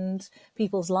understand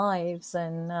people's lives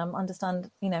and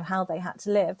understand, you know, how they had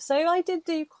to live. So I did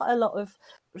do quite a lot of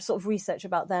sort of research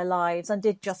about their lives and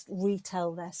did just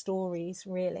retell their stories,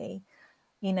 really.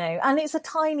 You know, and it's a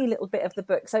tiny little bit of the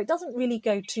book, so it doesn't really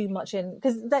go too much in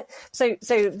because so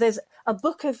there's a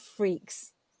book of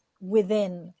freaks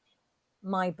within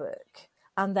my book.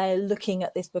 And they're looking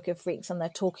at this book of freaks and they're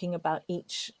talking about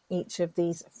each of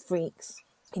these freaks,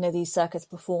 you know, these circus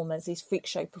performers, these freak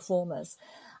show performers.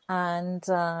 And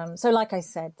so, like I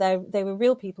said, they were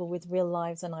real people with real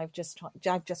lives, and I've just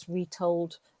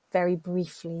retold very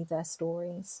briefly their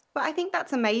stories. But I think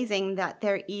that's amazing that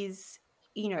there is,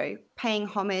 paying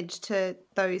homage to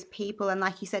those people. And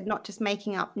like you said, not just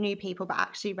making up new people, but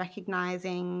actually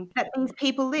recognizing that these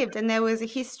people lived and there was a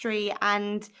history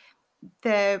and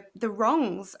the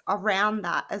wrongs around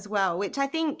that as well, which I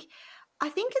think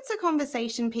it's a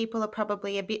conversation people are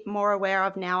probably a bit more aware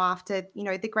of now after,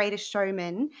 The Greatest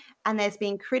Showman. And there's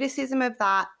been criticism of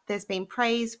that. There's been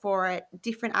praise for it,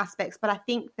 different aspects. But I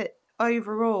think that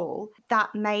overall,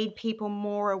 that made people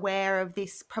more aware of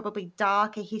this probably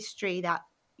darker history that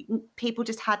people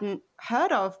just hadn't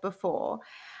heard of before.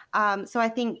 So I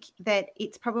think that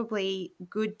it's probably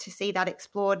good to see that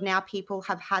explored now. People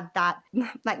have had that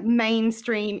like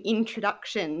mainstream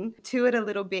introduction to it a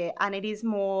little bit, and it is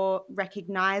more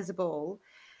recognizable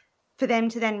for them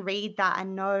to then read that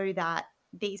and know that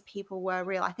these people were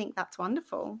real. I think that's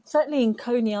wonderful. Certainly in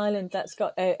Coney Island, that's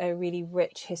got a really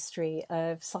rich history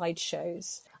of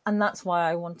sideshows. And that's why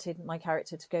I wanted my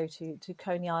character to go to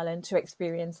Coney Island to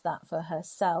experience that for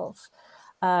herself.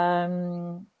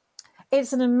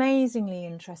 It's an amazingly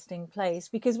interesting place,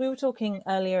 because we were talking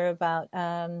earlier about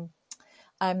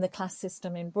the class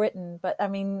system in Britain. But I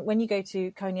mean, when you go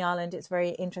to Coney Island, it's a very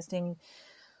interesting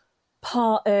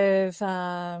part of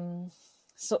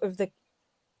sort of the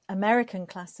American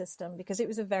class system, because it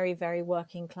was a very, very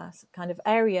working class kind of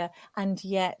area. And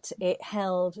yet it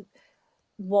held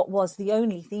what was the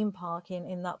only theme park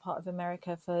in that part of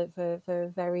America for a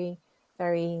very,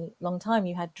 very long time.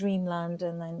 You had Dreamland,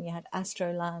 and then you had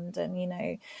Astroland, and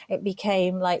it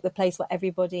became like the place where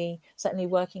everybody, certainly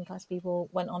working class people,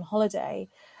 went on holiday.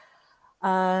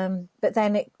 But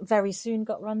then it very soon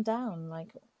got run down,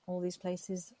 like all these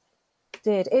places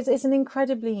did. It's an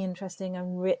incredibly interesting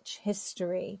and rich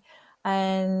history,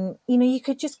 and you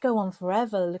could just go on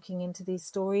forever looking into these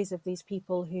stories of these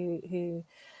people who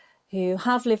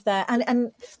have lived there.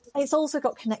 And it's also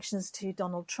got connections to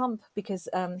Donald Trump, because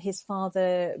his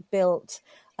father built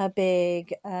a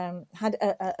big, had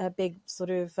a big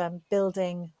sort of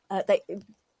building. They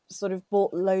sort of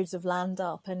bought loads of land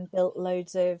up and built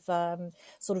loads of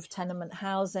sort of tenement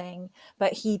housing,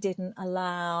 but he didn't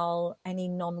allow any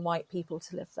non-white people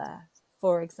to live there,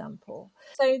 for example.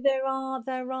 So there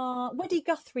are Woody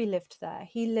Guthrie lived there.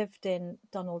 He lived in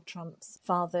Donald Trump's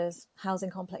father's housing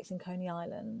complex in Coney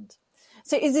Island.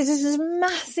 So this is a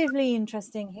massively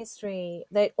interesting history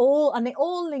it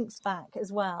all links back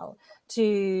as well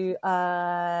to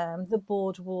the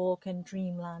boardwalk and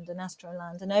Dreamland and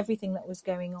Astroland and everything that was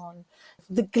going on,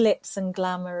 the glitz and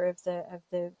glamour of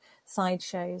the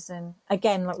sideshows, and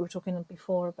again, like we were talking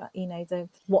before about the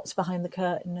what's behind the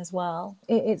curtain as well.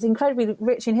 It's incredibly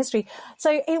rich in history.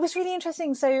 So it was really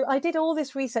interesting. So I did all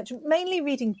this research, mainly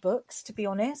reading books, to be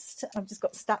honest. I've just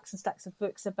got stacks and stacks of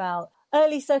books about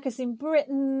early circus in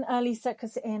Britain, early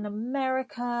circus in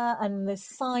America, and the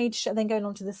sideshow, then going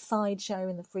on to the sideshow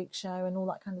and the freak show and all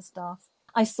that kind of stuff.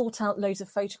 I sought out loads of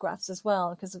photographs as well,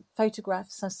 because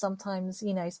photographs are sometimes,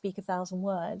 speak 1,000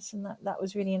 words. And that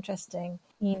was really interesting,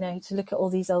 to look at all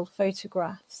these old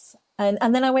photographs. And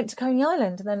then I went to Coney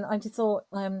Island, and then I just thought,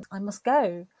 I must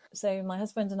go. So my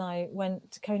husband and I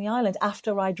went to Coney Island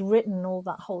after I'd written all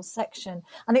that whole section.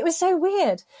 And it was so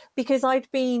weird, because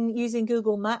I'd been using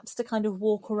Google Maps to kind of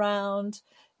walk around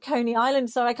Coney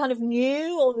Island, so I kind of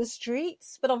knew all the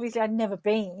streets, but obviously I'd never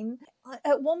been.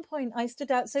 At one point I stood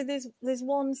out, so there's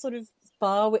one sort of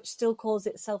bar which still calls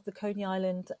itself the Coney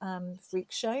Island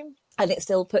Freak Show, and it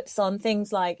still puts on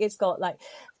things like, it's got like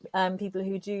people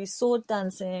who do sword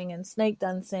dancing and snake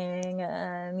dancing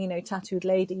and tattooed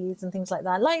ladies and things like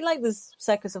that, like the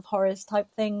Circus of Horrors type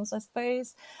things, I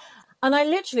suppose. And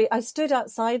I stood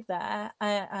outside there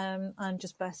and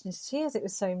just burst into tears. It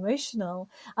was so emotional.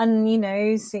 And,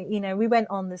 we went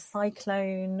on the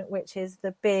Cyclone, which is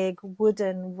the big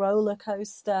wooden roller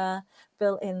coaster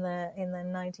built in the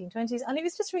 1920s. And it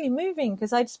was just really moving,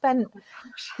 because I'd spent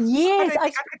years. I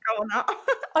could go on that.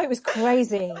 Oh, it was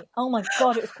crazy. Oh my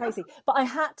God, it was crazy. But I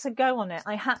had to go on it.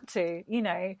 I had to,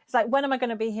 it's like, when am I going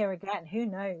to be here again? Who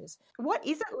knows? What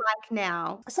is it like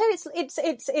now? So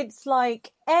it's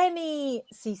like any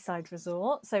seaside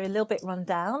resort. So a little bit run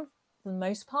down for the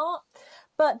most part.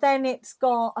 But then it's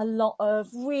got a lot of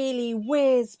really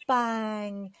whiz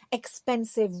bang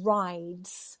expensive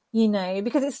rides,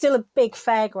 because it's still a big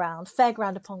fairground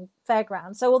upon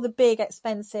fairground. So all the big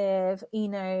expensive,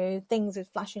 things with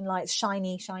flashing lights,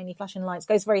 shiny flashing lights,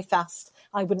 goes very fast.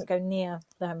 I wouldn't go near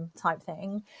them type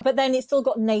thing. But then it's still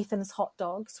got Nathan's hot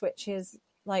dogs, which is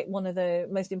like one of the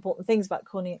most important things about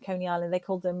Coney Island. They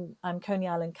called them Coney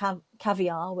Island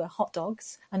caviar, were hot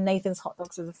dogs, and Nathan's hot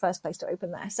dogs were the first place to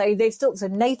open there. So so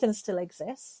Nathan still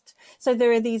exist. So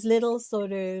there are these little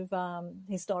sort of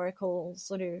historical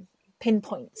sort of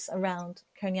pinpoints around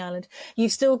Coney Island.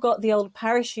 You've still got the old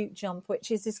parachute jump,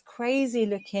 which is this crazy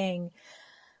looking,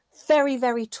 very,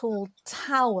 very tall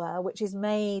tower, which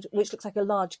looks like a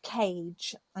large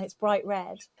cage, and it's bright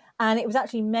red. And it was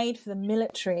actually made for the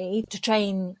military to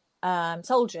train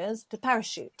soldiers to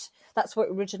parachute. That's what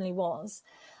it originally was.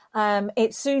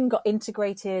 It soon got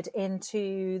integrated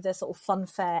into the sort of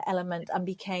funfair element and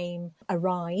became a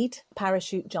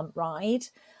parachute jump ride.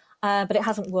 But it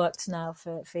hasn't worked now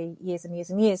for years and years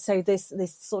and years. So this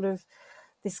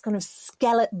kind of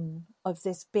skeleton of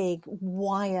this big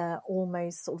wire,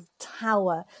 almost sort of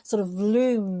tower, sort of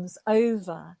looms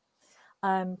over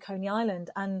Coney Island.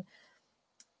 And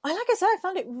like I said, I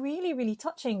found it really, really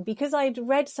touching because I'd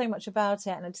read so much about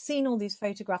it and I'd seen all these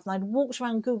photographs and I'd walked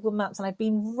around Google Maps and I'd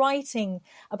been writing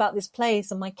about this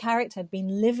place and my character had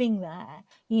been living there,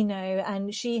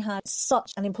 and she had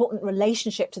such an important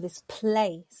relationship to this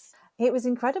place. It was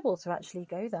incredible to actually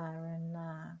go there, and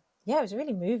it was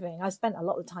really moving. I spent a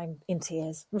lot of time in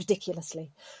tears,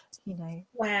 ridiculously,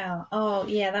 Wow. Oh,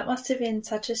 yeah, that must have been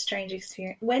such a strange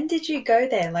experience. When did you go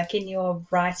there, like in your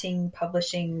writing,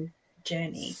 publishing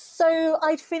journey? So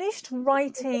I'd finished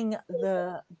writing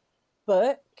the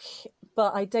book,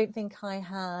 but I don't think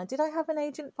did I have an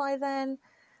agent by then?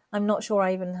 I'm not sure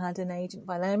I even had an agent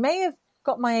by then. I may have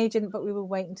got my agent, but we were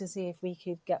waiting to see if we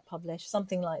could get published,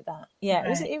 something like that. Yeah,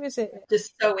 right. it was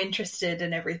just so interested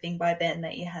in everything by then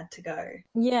that you had to go.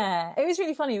 Yeah, it was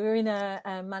really funny. We were in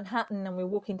Manhattan and we were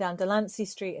walking down Delancey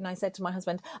Street, and I said to my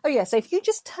husband, "Oh yeah, so if you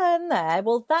just turn there,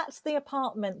 well, that's the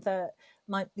apartment that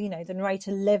the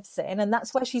narrator lives in, and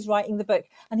that's where she's writing the book."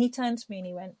 And he turned to me and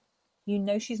he went,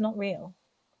 "She's not real."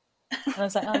 And I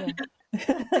was like, "Oh yeah."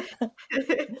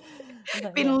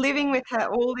 Been living with her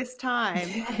all this time.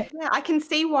 Yeah, I can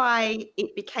see why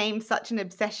it became such an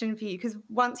obsession for you, because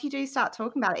once you do start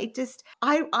talking about it,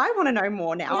 I want to know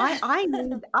more now. Yeah.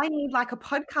 I need like a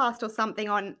podcast or something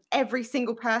on every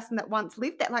single person that once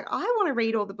lived there. Like, I want to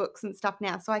read all the books and stuff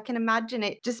now. So I can imagine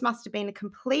it just must have been a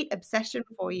complete obsession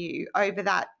for you over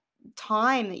that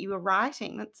time that you were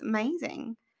writing. That's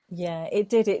amazing. Yeah, it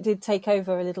did take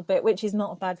over a little bit, which is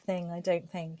not a bad thing, I don't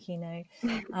think,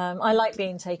 I like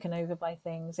being taken over by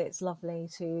things. It's lovely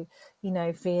to,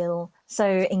 feel so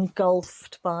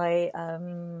engulfed by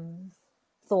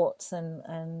thoughts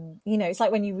and it's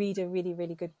like when you read a really,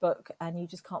 really good book and you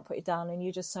just can't put it down and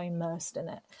you're just so immersed in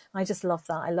it. I just love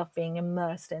that. I love being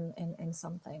immersed in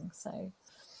something. So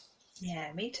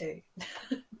yeah, me too.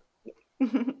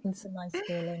 It's a nice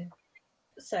feeling.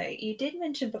 So you did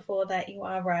mention before that you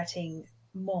are writing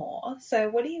more. So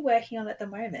what are you working on at the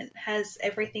moment? Has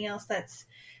everything else that's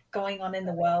going on in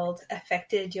the world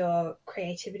affected your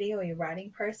creativity or your writing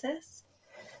process?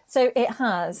 So it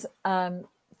has,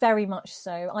 very much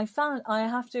so. I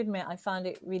have to admit, I found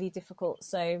it really difficult.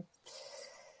 So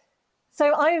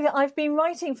I've been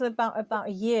writing for about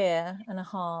a year and a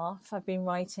half. I've been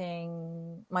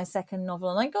writing my second novel,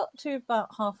 and I got to about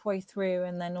halfway through,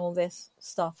 and then all this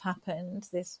stuff happened,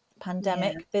 this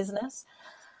pandemic business,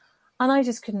 and I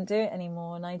just couldn't do it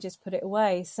anymore, and I just put it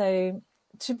away. So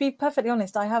to be perfectly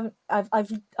honest, I've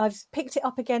picked it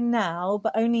up again now,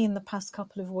 but only in the past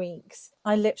couple of weeks.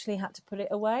 I literally had to put it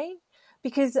away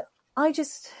because I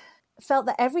just felt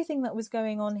that everything that was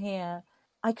going on here,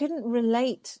 I couldn't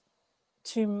relate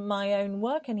to my own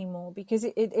work anymore, because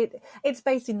it's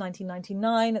based in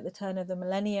 1999 at the turn of the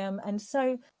millennium, and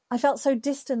so I felt so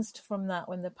distanced from that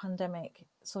when the pandemic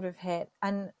sort of hit,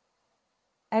 and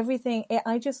everything.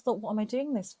 I just thought, what am I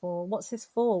doing this for? What's this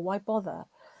for? Why bother?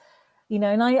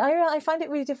 And I find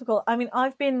it really difficult. I mean,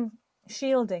 I've been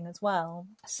shielding as well,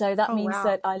 so that means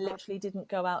that I literally didn't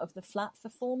go out of the flat for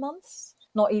 4 months,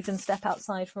 not even step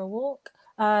outside for a walk.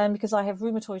 Because I have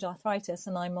rheumatoid arthritis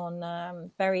and I'm on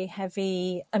very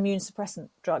heavy immune suppressant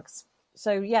drugs.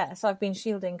 So I've been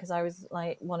shielding because I was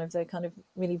like one of the kind of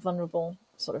really vulnerable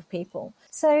sort of people.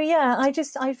 So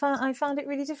I found it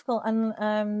really difficult,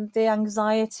 and the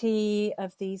anxiety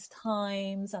of these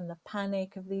times and the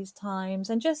panic of these times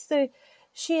and just the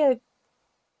sheer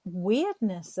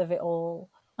weirdness of it all.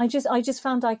 I just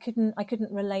found I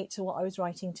couldn't relate to what I was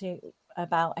writing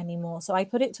about anymore. So I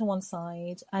put it to one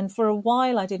side, and for a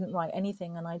while I didn't write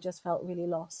anything, and I just felt really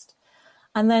lost.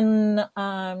 And then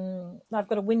I've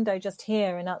got a window just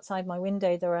here, and outside my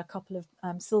window there are a couple of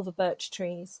silver birch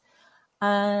trees,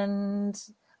 and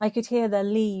I could hear their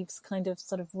leaves kind of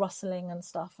sort of rustling and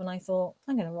stuff. And I thought,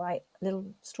 I'm going to write a little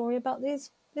story about these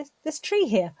this tree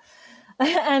here.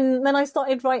 And then I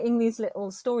started writing these little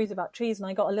stories about trees, and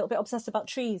I got a little bit obsessed about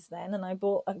trees then, and I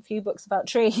bought a few books about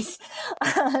trees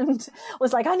and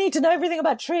was like, I need to know everything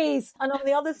about trees. And on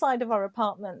the other side of our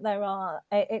apartment,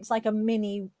 it's like a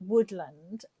mini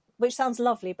woodland, which sounds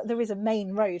lovely, but there is a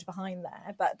main road behind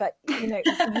there. But you know,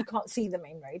 you can't see the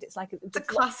main road. It's like it's a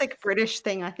classic British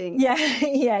thing, I think.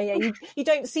 Yeah. You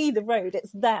don't see the road.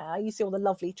 It's there. You see all the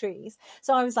lovely trees.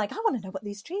 So I was like, I want to know what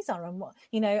these trees are and what,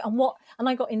 you know, and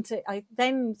I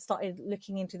then started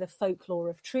looking into the folklore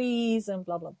of trees and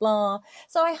blah, blah, blah.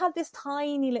 So I had this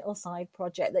tiny little side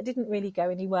project that didn't really go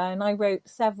anywhere. And I wrote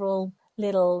several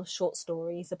little short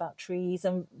stories about trees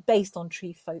and based on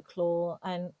tree folklore,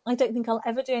 and I don't think I'll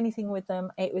ever do anything with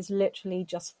them. It was literally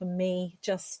just for me,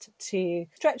 just to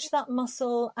stretch that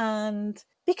muscle, and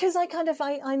because I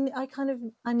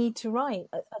need to write,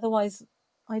 otherwise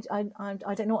I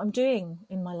don't know what I'm doing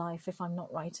in my life if I'm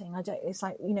not writing. It's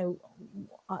like, you know,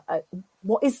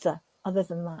 what is there other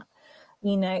than that?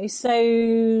 You know,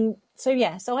 so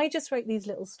I just wrote these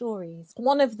little stories.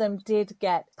 One of them did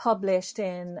get published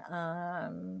in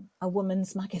a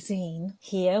woman's magazine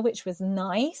here, which was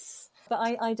nice. But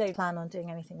I don't plan on doing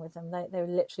anything with them. They're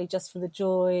literally just for the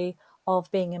joy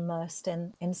of being immersed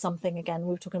in something. Again,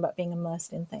 we were talking about being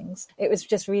immersed in things. It was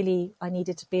just really, I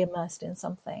needed to be immersed in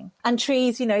something. And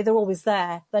trees, you know, they're always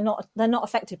there. They're not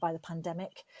affected by the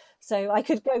pandemic. So I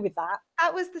could go with that.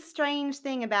 That was the strange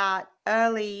thing about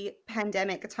early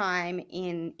pandemic time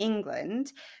in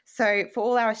England. So for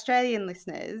all our Australian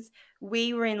listeners,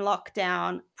 we were in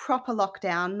lockdown, proper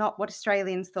lockdown, not what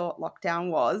Australians thought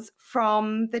lockdown was,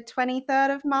 from the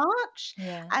 23rd of March.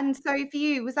 Yeah. And so for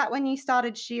you, was that when you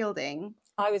started shielding?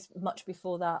 I was much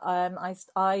before that.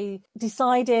 I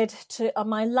decided to, on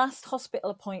my last hospital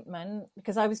appointment,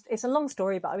 because it's a long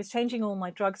story, but I was changing all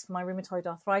my drugs for my rheumatoid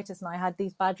arthritis, and I had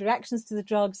these bad reactions to the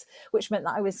drugs, which meant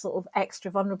that I was sort of extra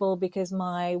vulnerable because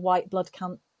my white blood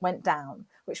count went down,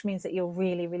 which means that you're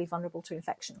really, really vulnerable to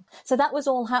infection. So that was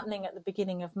all happening at the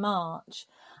beginning of March,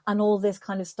 and all this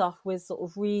kind of stuff was sort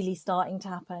of really starting to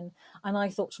happen. And I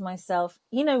thought to myself,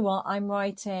 you know what, I'm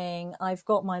writing, I've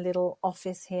got my little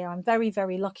office here. I'm very,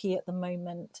 very lucky at the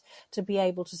moment to be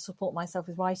able to support myself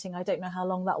with writing. I don't know how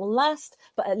long that will last,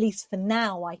 but at least for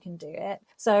now I can do it.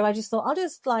 So I just thought I'll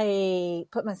just like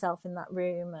put myself in that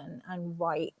room and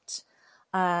write.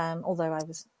 Although I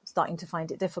was starting to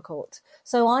find it difficult.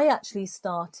 So I actually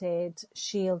started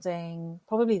shielding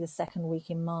probably the second week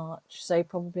in March. So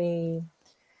probably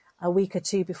a week or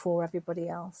two before everybody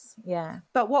else. Yeah.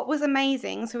 But what was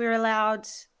amazing, so we were allowed,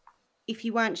 if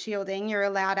you weren't shielding, you're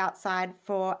allowed outside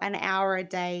for an hour a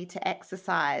day to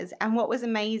exercise. And what was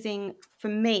amazing for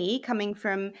me, coming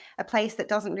from a place that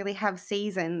doesn't really have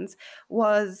seasons,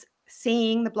 was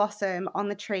seeing the blossom on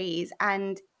the trees.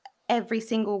 And every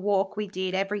single walk we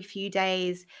did, every few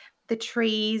days, the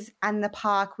trees and the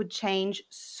park would change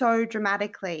so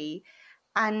dramatically.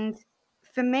 And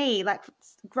for me, like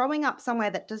growing up somewhere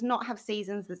that does not have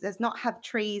seasons, that does not have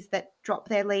trees that drop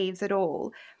their leaves at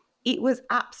all, it was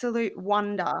absolute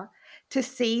wonder to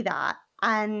see that.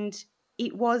 And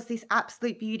it was this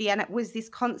absolute beauty. And it was this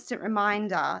constant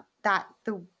reminder that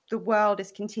the world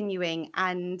is continuing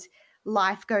and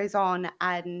life goes on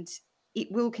and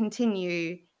it will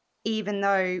continue, even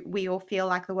though we all feel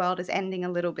like the world is ending a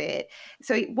little bit.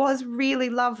 So it was really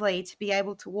lovely to be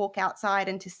able to walk outside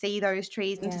and to see those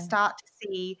trees and to start to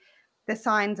see the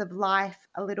signs of life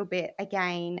a little bit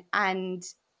again. And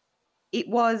it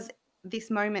was this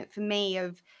moment for me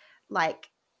of like,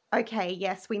 okay,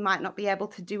 yes, we might not be able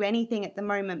to do anything at the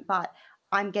moment, but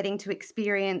I'm getting to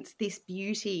experience this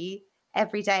beauty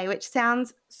every day, which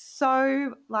sounds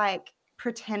so like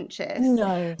pretentious.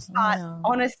 No.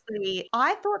 Honestly,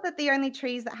 I thought that the only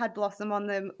trees that had blossom on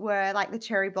them were like the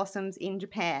cherry blossoms in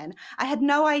Japan. I had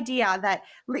no idea that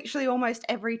literally almost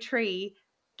every tree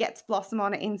gets blossom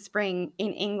on it in spring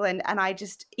in England, and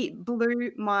it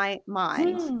blew my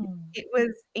mind. It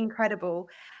was incredible.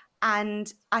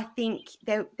 And I think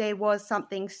there was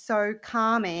something so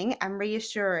calming and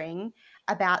reassuring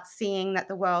about seeing that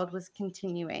the world was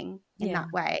continuing in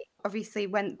that way. Obviously,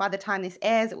 by the time this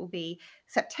airs, it will be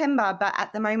September, but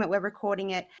at the moment we're recording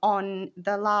it on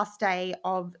the last day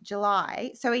of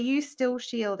July. So are you still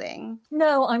shielding?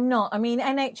 No, I'm not. I mean,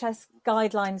 NHS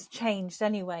guidelines changed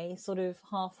anyway, sort of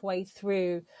halfway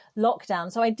through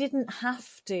lockdown. So I didn't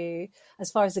have to,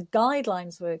 as far as the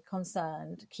guidelines were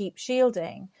concerned, keep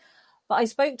shielding. But I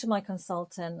spoke to my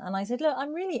consultant and I said, look,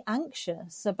 I'm really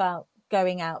anxious about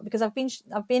going out because I've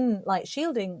been like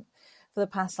shielding for the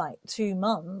past like 2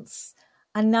 months,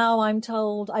 And now I'm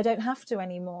told I don't have to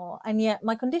anymore. And yet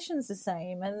my condition's the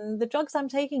same and the drugs I'm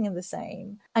taking are the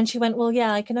same. And she went, well,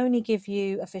 yeah, I can only give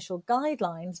you official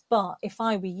guidelines, but if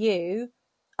I were you,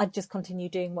 I'd just continue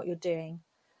doing what you're doing.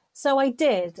 So I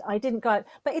did. I didn't go out.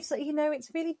 But it's, you know,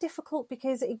 it's really difficult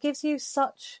because it gives you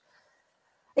such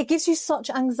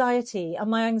anxiety, and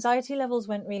my anxiety levels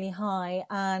went really high,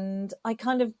 and I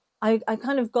kind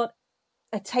of got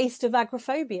a taste of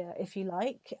agoraphobia, if you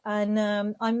like, and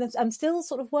I'm still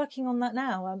sort of working on that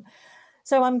now.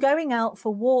 So I'm going out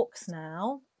for walks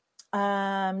now,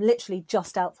 literally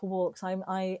just out for walks.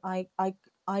 I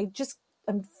just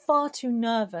am far too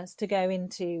nervous to go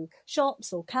into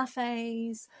shops or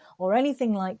cafes or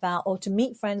anything like that, or to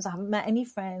meet friends. I haven't met any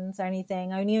friends or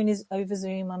anything. Only over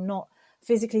Zoom. I'm not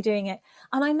physically doing it,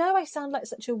 and I know I sound like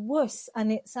such a wuss,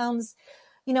 and it sounds,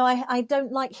 you know, I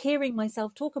don't like hearing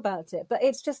myself talk about it, but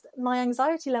it's just my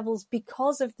anxiety levels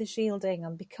because of the shielding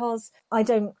and because I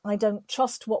don't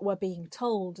trust what we're being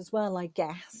told as well, I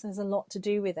guess. There's a lot to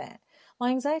do with it. My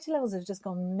anxiety levels have just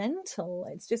gone mental.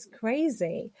 It's just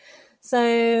crazy.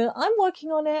 So I'm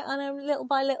working on it, and I'm little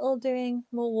by little doing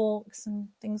more walks and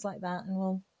things like that,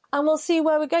 and we'll see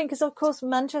where we're going, because of course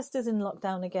Manchester's in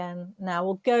lockdown again now.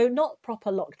 We'll go, not proper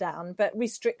lockdown, but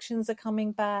restrictions are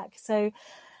coming back. So,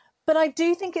 but I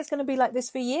do think it's going to be like this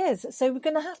for years. So we're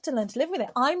going to have to learn to live with it.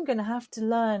 I'm going to have to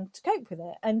learn to cope with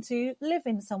it and to live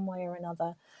in some way or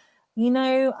another, you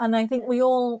know, and I think we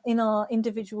all in our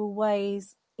individual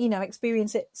ways, you know,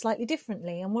 experience it slightly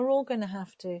differently, and we're all going to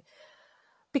have to,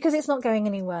 because it's not going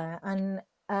anywhere.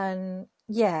 And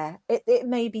yeah, it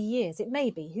may be years, it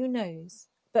may be, who knows?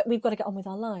 But we've got to get on with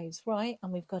our lives, right?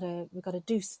 And we've got to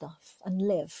do stuff and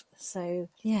live. So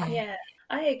yeah. Yeah,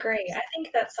 I agree. I think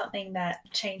that's something that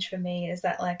changed for me, is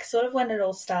that, like, sort of when it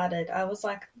all started, I was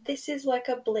like, this is like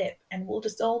a blip and we'll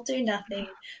just all do nothing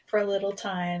for a little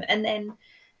time. And then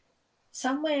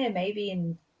somewhere maybe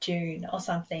in June or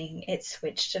something, it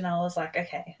switched, and I was like,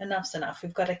 okay, enough's enough.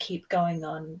 We've got to keep going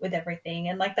on with everything.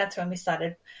 And like, that's when we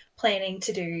started planning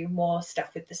to do more stuff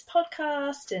with this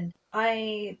podcast. And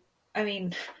I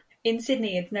mean, in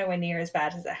Sydney, it's nowhere near as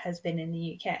bad as it has been in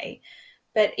the UK.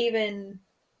 But even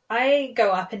I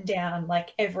go up and down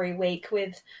like every week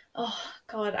with, oh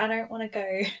God, I don't want to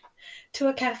go to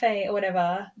a cafe or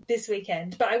whatever this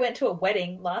weekend. But I went to a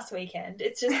wedding last weekend.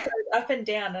 It's just goes up and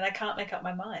down, and I can't make up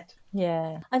my mind.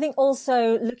 Yeah. I think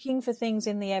also looking for things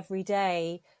in the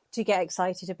everyday to get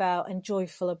excited about and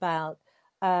joyful about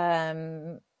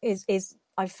is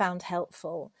I've found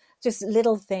helpful. Just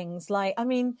little things like, I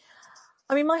mean,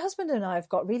 my husband and I have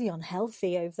got really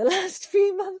unhealthy over the last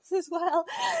few months as well,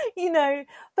 you know,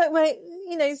 but we're,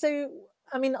 you know, so,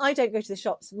 I mean, I don't go to the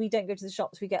shops. We don't go to the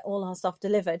shops. We get all our stuff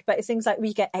delivered, but it's things like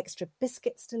we get extra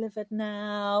biscuits delivered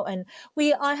now. And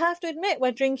I have to admit,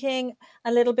 we're drinking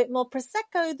a little bit more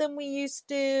Prosecco than we used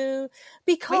to,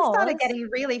 because we started getting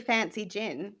really fancy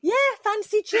gin. Yeah,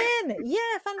 fancy gin. Yeah,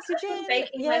 fancy gin. I'm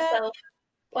baking myself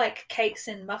like cakes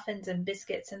and muffins and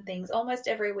biscuits and things almost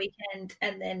every weekend,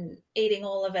 and then eating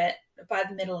all of it by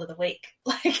the middle of the week.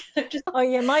 Like, just... Oh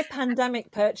yeah, my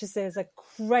pandemic purchases are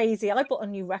crazy. I bought a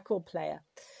new record player.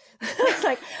 It's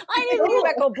like, I need a new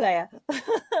record player.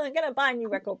 I'm going to buy a new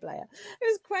record player. It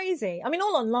was crazy. I mean,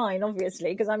 all online, obviously,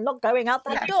 because I'm not going out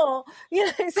that door. You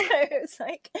know, so it's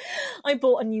like, I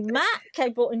bought a new Mac. I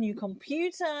bought a new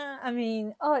computer. I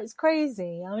mean, oh, it's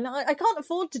crazy. I mean, I can't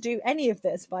afford to do any of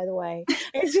this, by the way.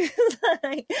 It's just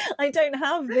like, I don't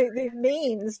have the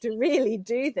means to really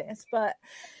do this. But,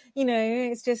 you know,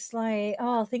 it's just like,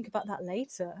 oh, I'll think about that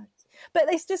later. But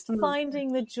it's just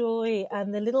finding the joy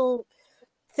and the little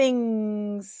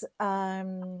things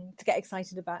to get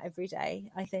excited about every day,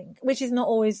 I think, which is not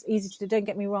always easy to do. Don't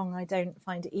get me wrong, I don't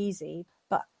find it easy,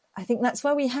 but I think that's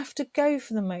where we have to go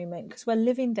for the moment, because we're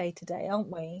living day to day, aren't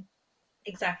we?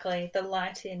 Exactly. The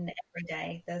light in every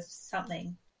day. There's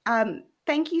something.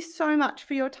 Thank you so much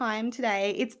for your time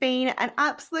today. It's been an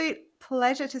absolute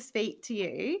pleasure to speak to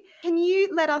you. Can you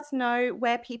let us know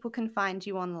where people can find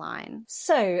you online?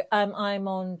 So I'm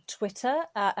on Twitter.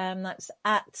 That's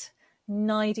at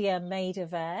Nydia Maid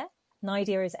of Air.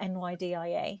 Nydia is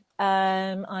Nydia.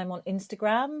 I'm on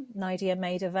Instagram, Nydia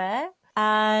Maid of Air.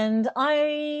 And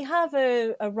I have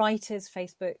a writer's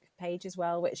Facebook page as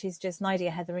well, which is just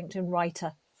Nydia Hetherington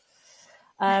Writer.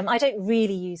 I don't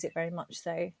really use it very much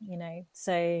though, you know,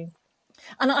 so,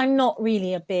 and I'm not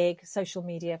really a big social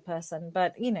media person,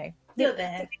 but you know. You're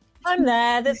there. I'm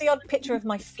there. There's the odd picture of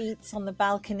my feet on the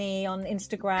balcony on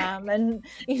Instagram, and,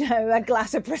 you know, a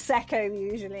glass of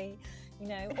Prosecco usually, you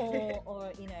know,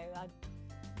 or you know, I'd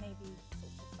maybe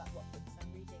talk about what books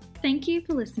I'm reading. Thank you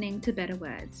for listening to Better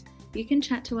Words. You can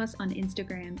chat to us on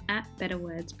Instagram at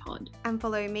BetterWordsPod. And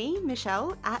follow me,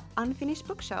 Michelle, at Unfinished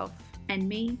Bookshelf. And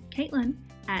me, Caitlin,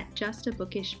 at Just a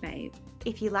Bookish Babe.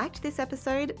 If you liked this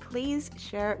episode, please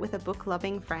share it with a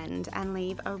book-loving friend and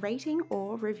leave a rating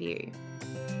or review.